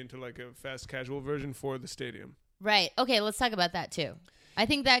city into like a fast casual version for the stadium. Right. Okay. Let's talk about that too. I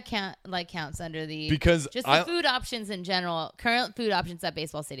think that counts under the Because just I- the food options in general. Current food options at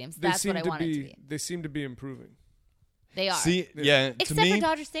baseball stadiums. That's what I want it to be. They seem to be improving. They are. See, yeah, to Except me, for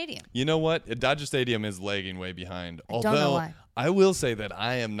Dodger Stadium. you know what? Dodger Stadium is lagging way behind. I don't know Although why. I will say that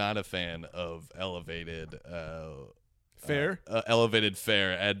I am not a fan of elevated elevated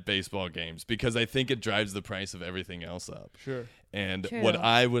fare at baseball games because I think it drives the price of everything else up. Sure. And True. what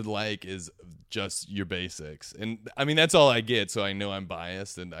I would like is just your basics. And I mean, that's all I get. So I know I'm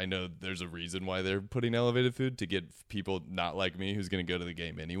biased and I know there's a reason why they're putting elevated food to get people not like me who's going to go to the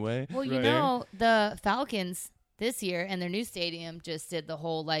game anyway. Well, you Right. know, the Falcons this year and their new stadium just did the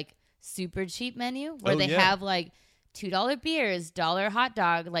whole like super cheap menu where Oh, they yeah. have like $2 beers, $1 hot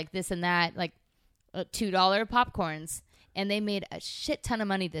dog, like this and that, like $2 popcorns. And they made a shit ton of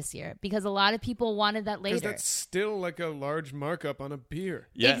money this year because a lot of people wanted that Because later. that's still like a large markup on a beer.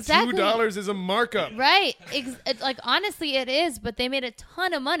 Yeah. Exactly. $2 is a markup. Right. Like, honestly, it is, but they made a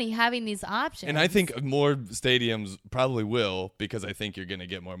ton of money having these options. And I think more stadiums probably will because I think you're going to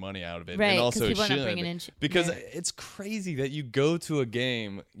get more money out of it. Right, And 'cause also people are not should. bringing in Because yeah. it's crazy that you go to a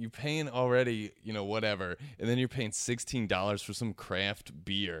game, you paying already, whatever, and then you're paying $16 for some craft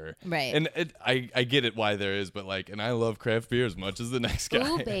beer. Right. And I get it why there is, but and I love craft beer as much as the next guy.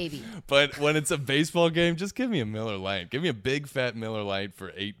 Ooh, baby. But when it's a baseball game, just give me a Miller Lite. Give me a big fat Miller Lite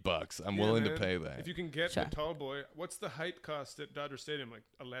for $8. I'm Yeah, willing man. to pay that. If you can get Sure. a tall boy, what's the height cost at Dodger Stadium? Like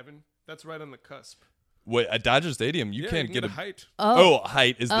 11? That's right on the cusp. Wait, at Dodger Stadium, you Yeah, can't you get can a height.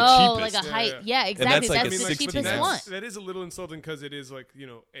 height is the Oh, cheapest. like a Yeah, height. yeah. Yeah, exactly. that's like That's a the $60 cheapest one. That is a little insulting because it is like,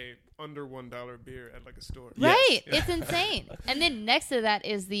 a under $1 beer at like a store. Yes. Right. It's insane. And then next to that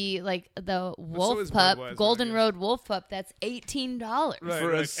is the Wolf is Pup, Budweiser, I Golden guess. Road Wolf Pup. That's $18.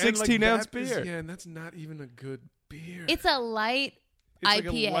 For a And, 16-ounce that is- beer. Yeah, and that's not even a good beer. It's a light It's like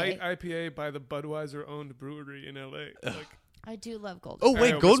IPA. a light IPA by the Budweiser-owned brewery in L.A. Like, I do love Golden Oh, Road.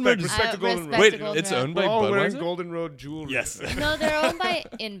 wait, I Golden Road respect is... the Golden respect Road. Wait, the Golden it's Road. owned by We're all wearing Budweiser? Golden Road jewelry. Yes. No, they're owned by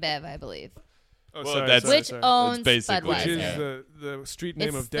InBev, I believe. Oh, Well, sorry, that's- sorry, Which sorry. owns basically- Which Budweiser. is Yeah. the street name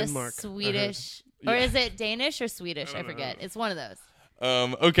It's of Denmark. the Swedish, or is it Danish or Swedish? I forget. It's one of those.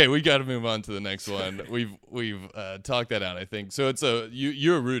 Okay, we got to move on to the next one. We've talked that out, I think. So it's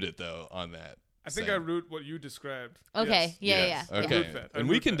you're rooted though on that. I think Sam. I root what you described. Okay. Yes. Yeah. Okay, I root that. I and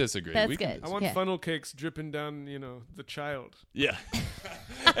we root can that. disagree. That's we can good. I want Yeah. funnel cakes dripping down, the child. Yeah.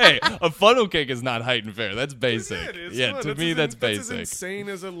 Hey, a funnel cake is not height and fair. That's basic. Yeah, it is. Yeah, Come on, to me that's That's basic. as insane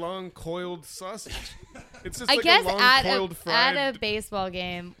as a long coiled sausage. It's just I like guess a long at coiled fried. a baseball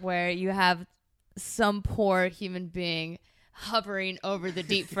game where you have some poor human being hovering over the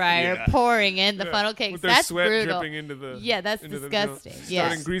deep fryer, Yeah. pouring in the funnel cakes. with their That's sweat brutal. dripping into the Yeah, that's into the disgusting. grill. Yeah.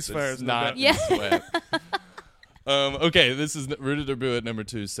 Starting grease It's fires. in the not back. Yeah. sweat. Okay, this is rooted or boo at number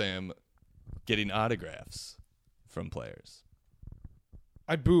 2, Sam. Getting autographs from players.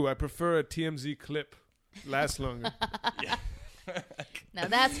 I boo. I prefer a TMZ clip. Lasts longer. Now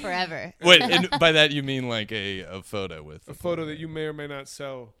that's forever. Wait, and by that you mean like a photo with A photo that you may or may not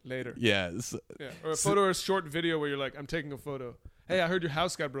sell later. Yes. Yeah. Or a photo or a short video where you're like, I'm taking a photo. Hey, I heard your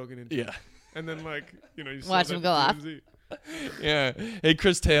house got broken into. Yeah. And then like, you know, you Watch sell him that go to off. TMZ. Yeah. Hey,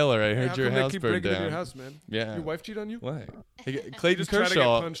 Chris Taylor, I Hey, heard how your come they house keep burned breaking into down. your house, man? Yeah. Your wife cheat on you? Why? Hey, Clayton just try to get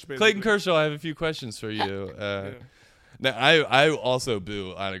Kershaw. punched, basically. Clayton Kershaw, I have a few questions for you. Yeah. Now, I also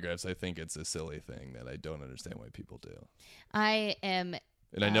boo autographs. I think it's a silly thing that I don't understand why people do. I am.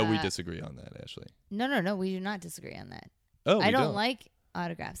 And I know we disagree on that, Ashley. No. We do not disagree on that. Oh, I we don't like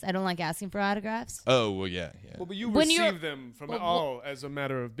autographs. I don't like asking for autographs. Oh, well, yeah. Well, but you When you're- receive them from all as a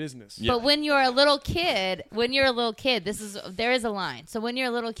matter of business. Yeah. But when you're a little kid, there is a line. So when you're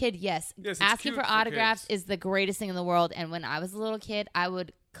a little kid, yes Yes, it's asking cute for for autographs kids. is the greatest thing in the world. And when I was a little kid, I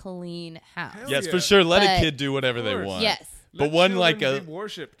would clean house. Hell Yes, yeah. for sure. Let a But- kid do whatever they course. want. Yes. But Let one like children a be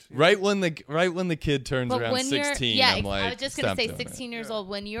worshipped. right when the kid turns But around when 16, you're, I'm like, I was just gonna stop say doing 16 it. years old.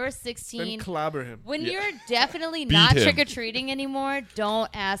 When you're Then 16, clobber him. when Yeah. you're definitely Beat not him. trick or treating anymore, don't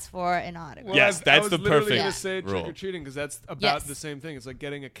ask for an autograph. Well, Yes, I that's was the literally perfect gonna say rule. trick or treating because that's about Yes. the same thing. It's like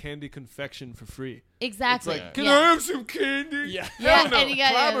getting a candy confection for free. Exactly. It's like, can yeah. I have some candy? Yeah. Yeah, no, and you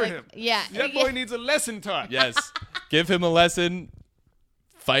gotta, clobber like, him. yeah. That boy needs a lesson taught. Yes. Give him a lesson.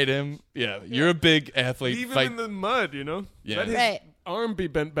 Fight him. Yeah. You're a big athlete. Leave him Fight. in the mud, you know? Yeah. Let his Right. arm be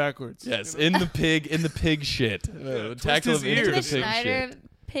bent backwards. Yes. you know? In the pig shit. Tackle his him into ears. the The pig Schneider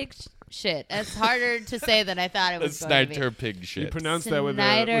shit. pig shit. It's harder to say than I thought it The was going to be. Snyder pig You shit. pronounce that with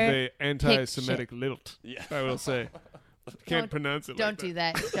Snyder a anti-Semitic shit. lilt. Yeah. I will say. Can't Don't- pronounce it. Don't like do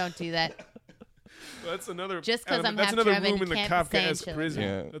that. Don't do that. Well, that's another. Just 'cause I'm that's half another German, room in the can't be saying Kafkaesque shit. prison.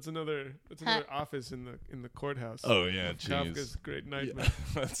 Yeah. That's another office in the courthouse. Oh yeah, of jeez. Kafka's great Yeah. nightmare.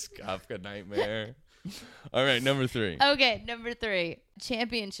 That's Kafka nightmare. All right, number 3. Okay, number 3.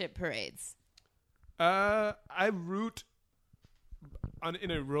 Championship parades. I root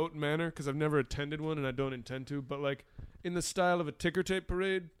in a rote manner because I've never attended one and I don't intend to. But like in the style of a ticker tape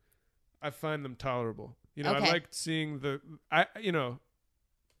parade, I find them tolerable. You know, Okay. I like seeing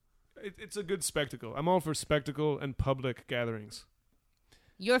it's a good spectacle. I'm all for spectacle and public gatherings.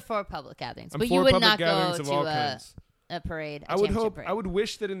 You're for public gatherings, I'm but for you would public not go gatherings of all to kinds. a parade. I would championship parade. I would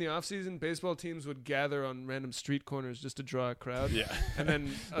wish that in the off season, baseball teams would gather on random street corners just to draw a crowd. Yeah. And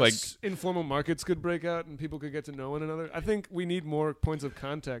then Like- informal markets could break out and people could get to know one another. I think we need more points of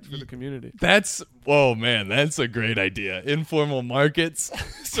contact for the community. That's that's a great idea. Informal markets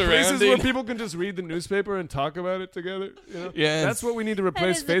surrounding. Places where people can just read the newspaper and talk about it together. You know? Yes. That's what we need to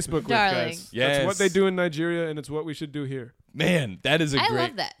replace is Facebook darling. with, guys. Yes. That's what they do in Nigeria, and it's what we should do here. Man, that is a I great.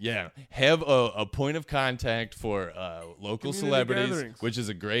 love that. Yeah, have a point of contact for local Community celebrities, gatherings. which is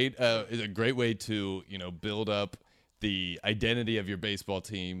a great way to build up the identity of your baseball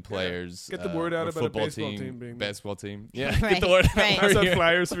team players. Get the word out or about a football baseball team being there. basketball team. Yeah, Right, get the word out. right. Pass We're out here.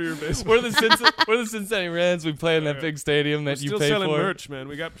 flyers for your baseball. We're the Cincinnati Reds. We play in that Yeah. big stadium We're that you still pay selling for. merch, man.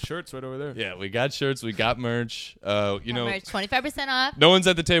 We got shirts right over there. Yeah, we got shirts. We got merch. You know, Merch, 25% off. no one's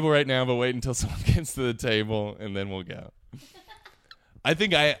at the table right now, but wait until someone gets to the table and then we'll go. I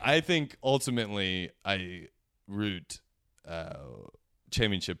think ultimately I root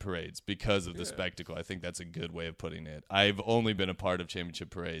championship parades because of the spectacle. I think that's a good way of putting it. I've only been a part of championship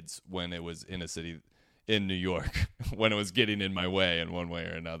parades when it was in a city in New York, when it was getting in my way in one way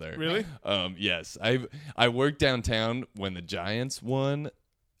or another. Really? Yes. I worked downtown when the Giants won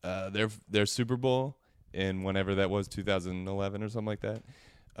their Super Bowl in whenever that was, 2011 or something like that.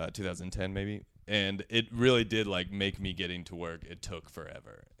 2010 maybe. And it really did make me getting to work. It took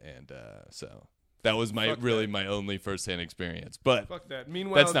forever. And so that was my only firsthand experience. But Fuck that.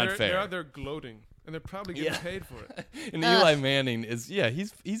 Meanwhile, That's not they're fair. out there gloating, and they're probably getting paid for it. and Eli Manning is he's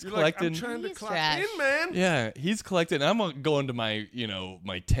You're like, collecting I'm trying to He's clock trash. in, man. yeah, he's collecting. I'm going to my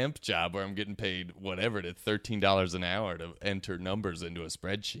my temp job where I'm getting paid whatever to $13 an hour to enter numbers into a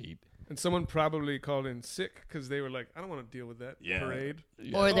spreadsheet. And someone probably called in sick because they were like, I don't want to deal with that Yeah. parade.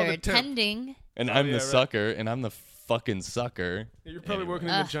 Or Oh, they're the temp. attending. And Oh, I'm yeah, the right. sucker, and I'm the fucking sucker. You're probably Anyway. working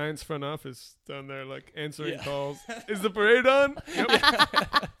in the Giants front office down there, answering calls. Is the parade on?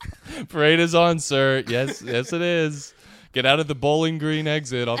 Yep. Parade is on, sir. Yes, yes, it is. Get out of the Bowling Green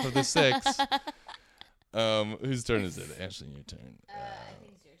exit off of the 6. Whose turn is it? Ashley, your turn. I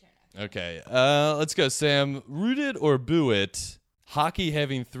think it's your turn. Okay, let's go, Sam. Root it or boo it? Hockey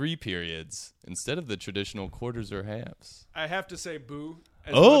having 3 periods instead of the traditional quarters or halves. I have to say boo.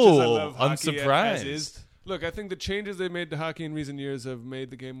 As Oh, much as I love I'm hockey surprised. As is. Look, I think the changes they made to hockey in recent years have made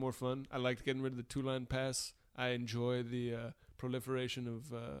the game more fun. I liked getting rid of the 2-line pass. I enjoy the proliferation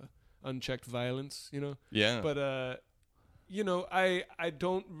of unchecked violence, Yeah. But You know, I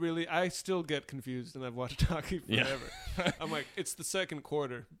don't really. I still get confused, and I've watched hockey forever. I'm like, it's the second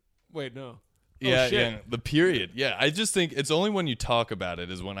quarter. Wait, no. Yeah, oh, shit. yeah, the period. Yeah, I just think it's only when you talk about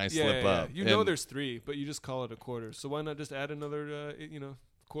it is when I slip up. You know there's 3, but you just call it a quarter. So why not just add another,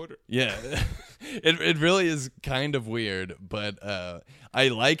 quarter? Yeah, it really is kind of weird, but I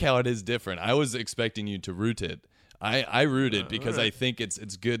like how it is different. I was expecting you to root it. I root it because right. I think it's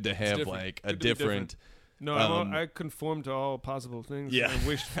good to have like a different. No, I conform to all possible things. Yeah. I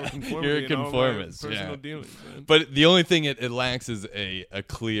wished for conformity. You're a in all my conformist, personal yeah. dealings, man. But the only thing it lacks is a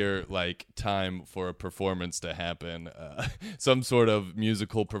clear like time for a performance to happen, some sort of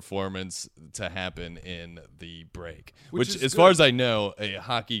musical performance to happen in the break. Which as far as I know, a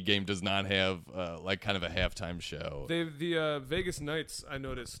hockey game does not have like kind of a halftime show. The Vegas Knights, I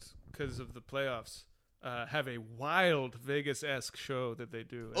noticed, because of the playoffs, have a wild Vegas-esque show that they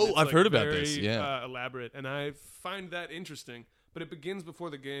do. And Oh, it's, I've like, heard about very, this, yeah. elaborate, and I find that interesting. But it begins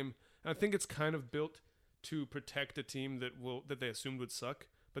before the game, and I think it's kind of built to protect a team that they assumed would suck,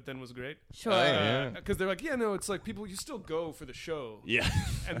 but then was great. Sure. yeah. Because they're like, it's like people, you still go for the show. Yeah.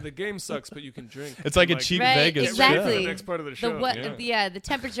 And the game sucks, but you can drink. It's like And, a cheap Right, Vegas exactly. show. The next part of the show. The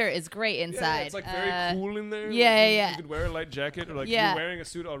temperature is great inside. Yeah, it's like very cool in there. yeah, Like, yeah, you- yeah. You could wear a light jacket, or like Yeah. you're wearing a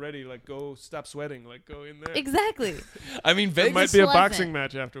suit already. Like, go stop sweating. Like, go in there. Exactly. I mean, There Vegas might be a Pleasant. boxing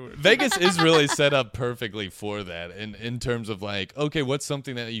match afterwards. Vegas is really set up perfectly for that in terms of like, okay, what's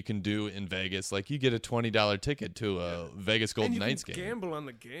something that you can do in Vegas? Like you get a $20 ticket to a Vegas Golden and you Knights can game. gamble on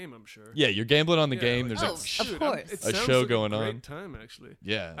the game, I'm sure. Yeah, you're gambling on the Yeah, game. like- There's Oh, a of course. It a sounds show like going a great on. time, actually.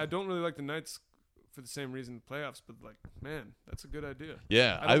 Yeah. I don't really like the Knights for the same reason, playoffs, but like, man, that's a good idea.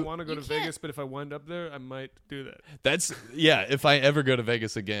 Yeah, I don't want to go You to can't- Vegas, but if I wind up there, I might do that. That's if I ever go to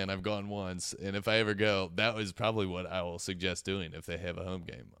Vegas again, I've gone once, and if I ever go, that was probably what I will suggest doing if they have a home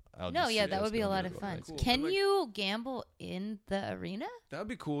game. That would be a lot of fun. Cool. Can Like- you gamble in the arena? That would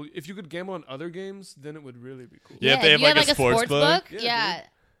be cool. If you could gamble on other games, then it would really be cool. Yeah, if they have you like a sports book. Yeah, Yeah. dude.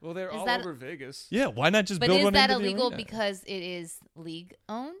 Well, they're Is all that- over Vegas. Yeah, why not just But build is one that into the illegal arena? because it is league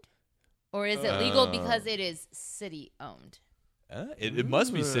owned? Or is it legal because it is city owned? It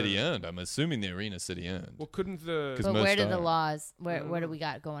must be city owned. I'm assuming the arena's city owned. Well, couldn't the 'Cause But most where do the are. laws, what do we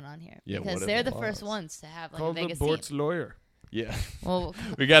got going on here? Yeah, what because are they're the the first laws? ones to have like call a the Vegas board's team. lawyer? Yeah, Well,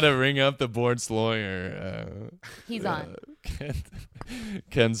 we got to ring up the board's lawyer. he's on.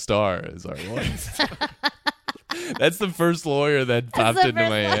 Ken Starr is our lawyer. That's the first lawyer that popped the into my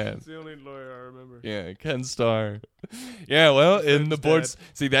first one. head. That's the only lawyer I remember. Yeah, Ken Starr. Yeah, well, in the friend's board's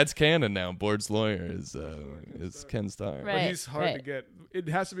see that's canon now. Board's lawyer is Ken Starr. Right. But he's hard to right. get. It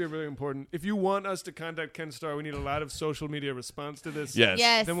has to be a really important. If you want us to contact Ken Starr, we need a lot of social media response to this. Yes.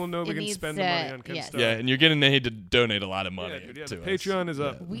 Yes. Then we'll know we it can needs spend to- the money on Ken yes. Starr. Yeah, and you're getting paid to donate a lot of money. Yeah, dude, yeah, to the us. Patreon is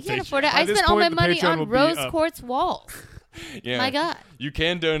up. We Patreon. can't afford it. By I this spent all my point, the money Patreon on will be rose up. quartz walls. Yeah. My God. You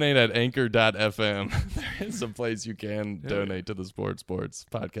can donate at anchor.fm. There is a place you can donate to the Sports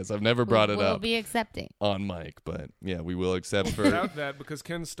podcast. I've never brought it We'll up be accepting. on mic, but yeah, we will accept for. Without that, because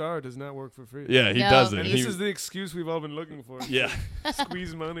Ken Starr does not work for free. Yeah, he No. doesn't. And He- this is the excuse we've all been looking for. yeah,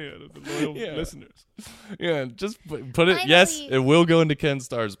 Squeeze money out of the loyal Yeah. listeners. yeah. Just put it. Yes, Finally. it will go into Ken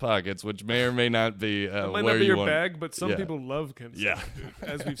Starr's pockets, which may or may not be It might where not be you your want. bag, but some Yeah. people love Ken Starr, Yeah. dude,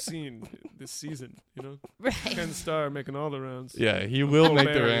 as we've seen this season. Right. Ken Starr making all the rounds. Yeah, he will Full make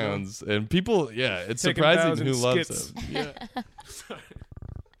the bear, you know. rounds, and people. Yeah, it's Taking surprising bows who and loves skits. him. Yeah. Sorry.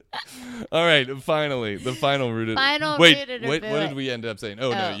 All right, finally, the final rooted. Final Wait, rooted or what boo did it. we end up saying?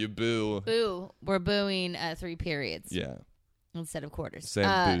 Oh, no, Oh. you boo. Boo. We're booing 3 periods Yeah, instead of quarters.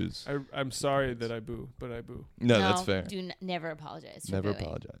 same booze. I'm sorry that I boo, but I boo. No, that's fair. Never apologize. For Never booing.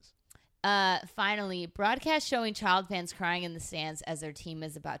 apologize. Finally, broadcast showing child fans crying in the stands as their team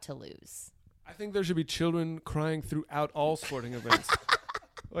is about to lose. I think there should be children crying throughout all sporting events.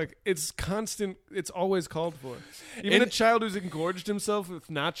 Like, it's constant. It's always called for. Even And- a child who's engorged himself with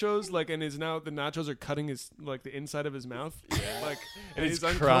nachos, like, and is now the nachos are cutting his like the inside of his mouth, like, and he's he's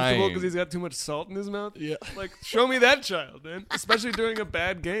uncomfortable crying. because he's got too much salt in his mouth. Yeah. Like, show me that child, man. Especially during a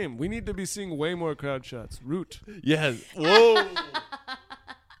bad game, we need to be seeing way more crowd shots. Root. Yeah. Whoa.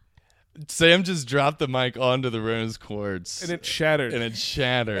 Sam just dropped the mic onto the rose quartz. And it shattered. And it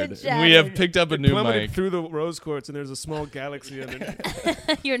shattered. It And we have shattered. picked up a It new plummeted mic. through the rose quartz, and there's a small galaxy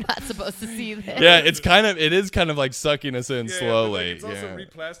underneath. You're not supposed to see this. Yeah, it is kind of like sucking us in Yeah, slowly. but, like, it's also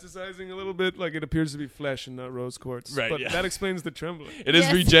replasticizing a little bit. Like, it appears to be flesh and not rose quartz. Right, But yeah. that explains the trembling. It is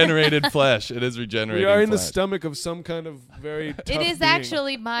Yes. regenerated flesh. It is regenerated. We are in the flesh. stomach of some kind of very tough It is being.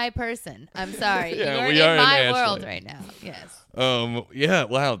 actually my person. I'm sorry. Yeah, You're we in are in my Ashley. world right now. Yes. Yeah,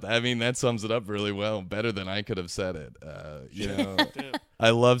 wow. I mean, that sums it up really well. Better than I could have said it. You know, I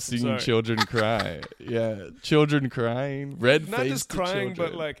love seeing sorry. children cry. Yeah, children crying, red Not faced just crying,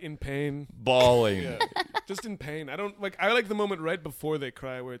 children. but like in pain. bawling. Yeah, just in pain. I like the moment right before they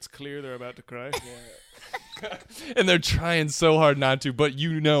cry, where it's clear they're about to cry. And they're trying so hard not to, but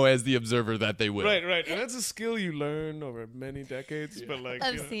you know as the observer that they will. Right, and that's a skill you learn over many decades. But like,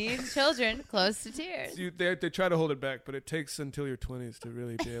 I've seen children close to tears. they try to hold it back, but it takes until your 20s to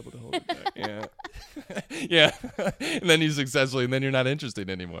really be able to hold it back. Yeah. Yeah. And then you successfully, and then you're not interested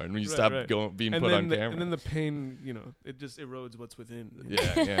anymore. And when you stop Right. being And put then on camera. and then the pain, it just erodes what's within.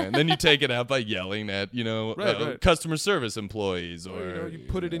 yeah. And then you take it out by yelling at, Right. customer service employees Or or, you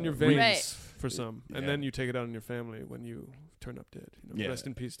put it in your veins Right. for some, and Yeah. then you take it out on your family when you turn up dead. Yeah. Rest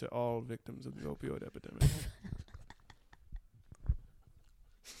in peace to all victims of the opioid epidemic.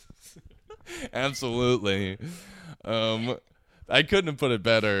 Absolutely. I couldn't have put it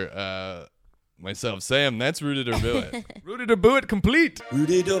better myself. Sam, that's Rooted or Boo It. Rooted or Boo It complete.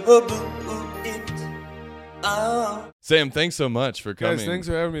 Rooted or boo it. Sam, thanks so much for coming. Guys, thanks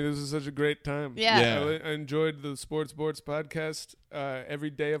for having me. This was such a great time. Yeah. I enjoyed the Sports podcast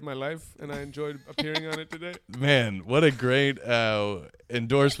every day of my life, and I enjoyed appearing on it today. Man, what a great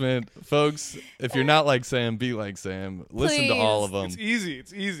endorsement. Folks, if you're not like Sam, be like Sam. Listen to all of them. It's easy.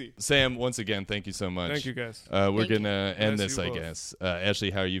 It's easy. Sam, once again, thank you so much. Thank you, guys. We're Thank going to end Bless this, you I both. guess. Ashley,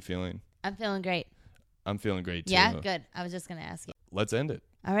 how are you feeling? I'm feeling great. I'm feeling great, too. Yeah, good. I was just going to ask you. Let's end it.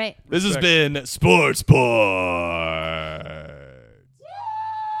 All right. This has Respect. been Sports Boy.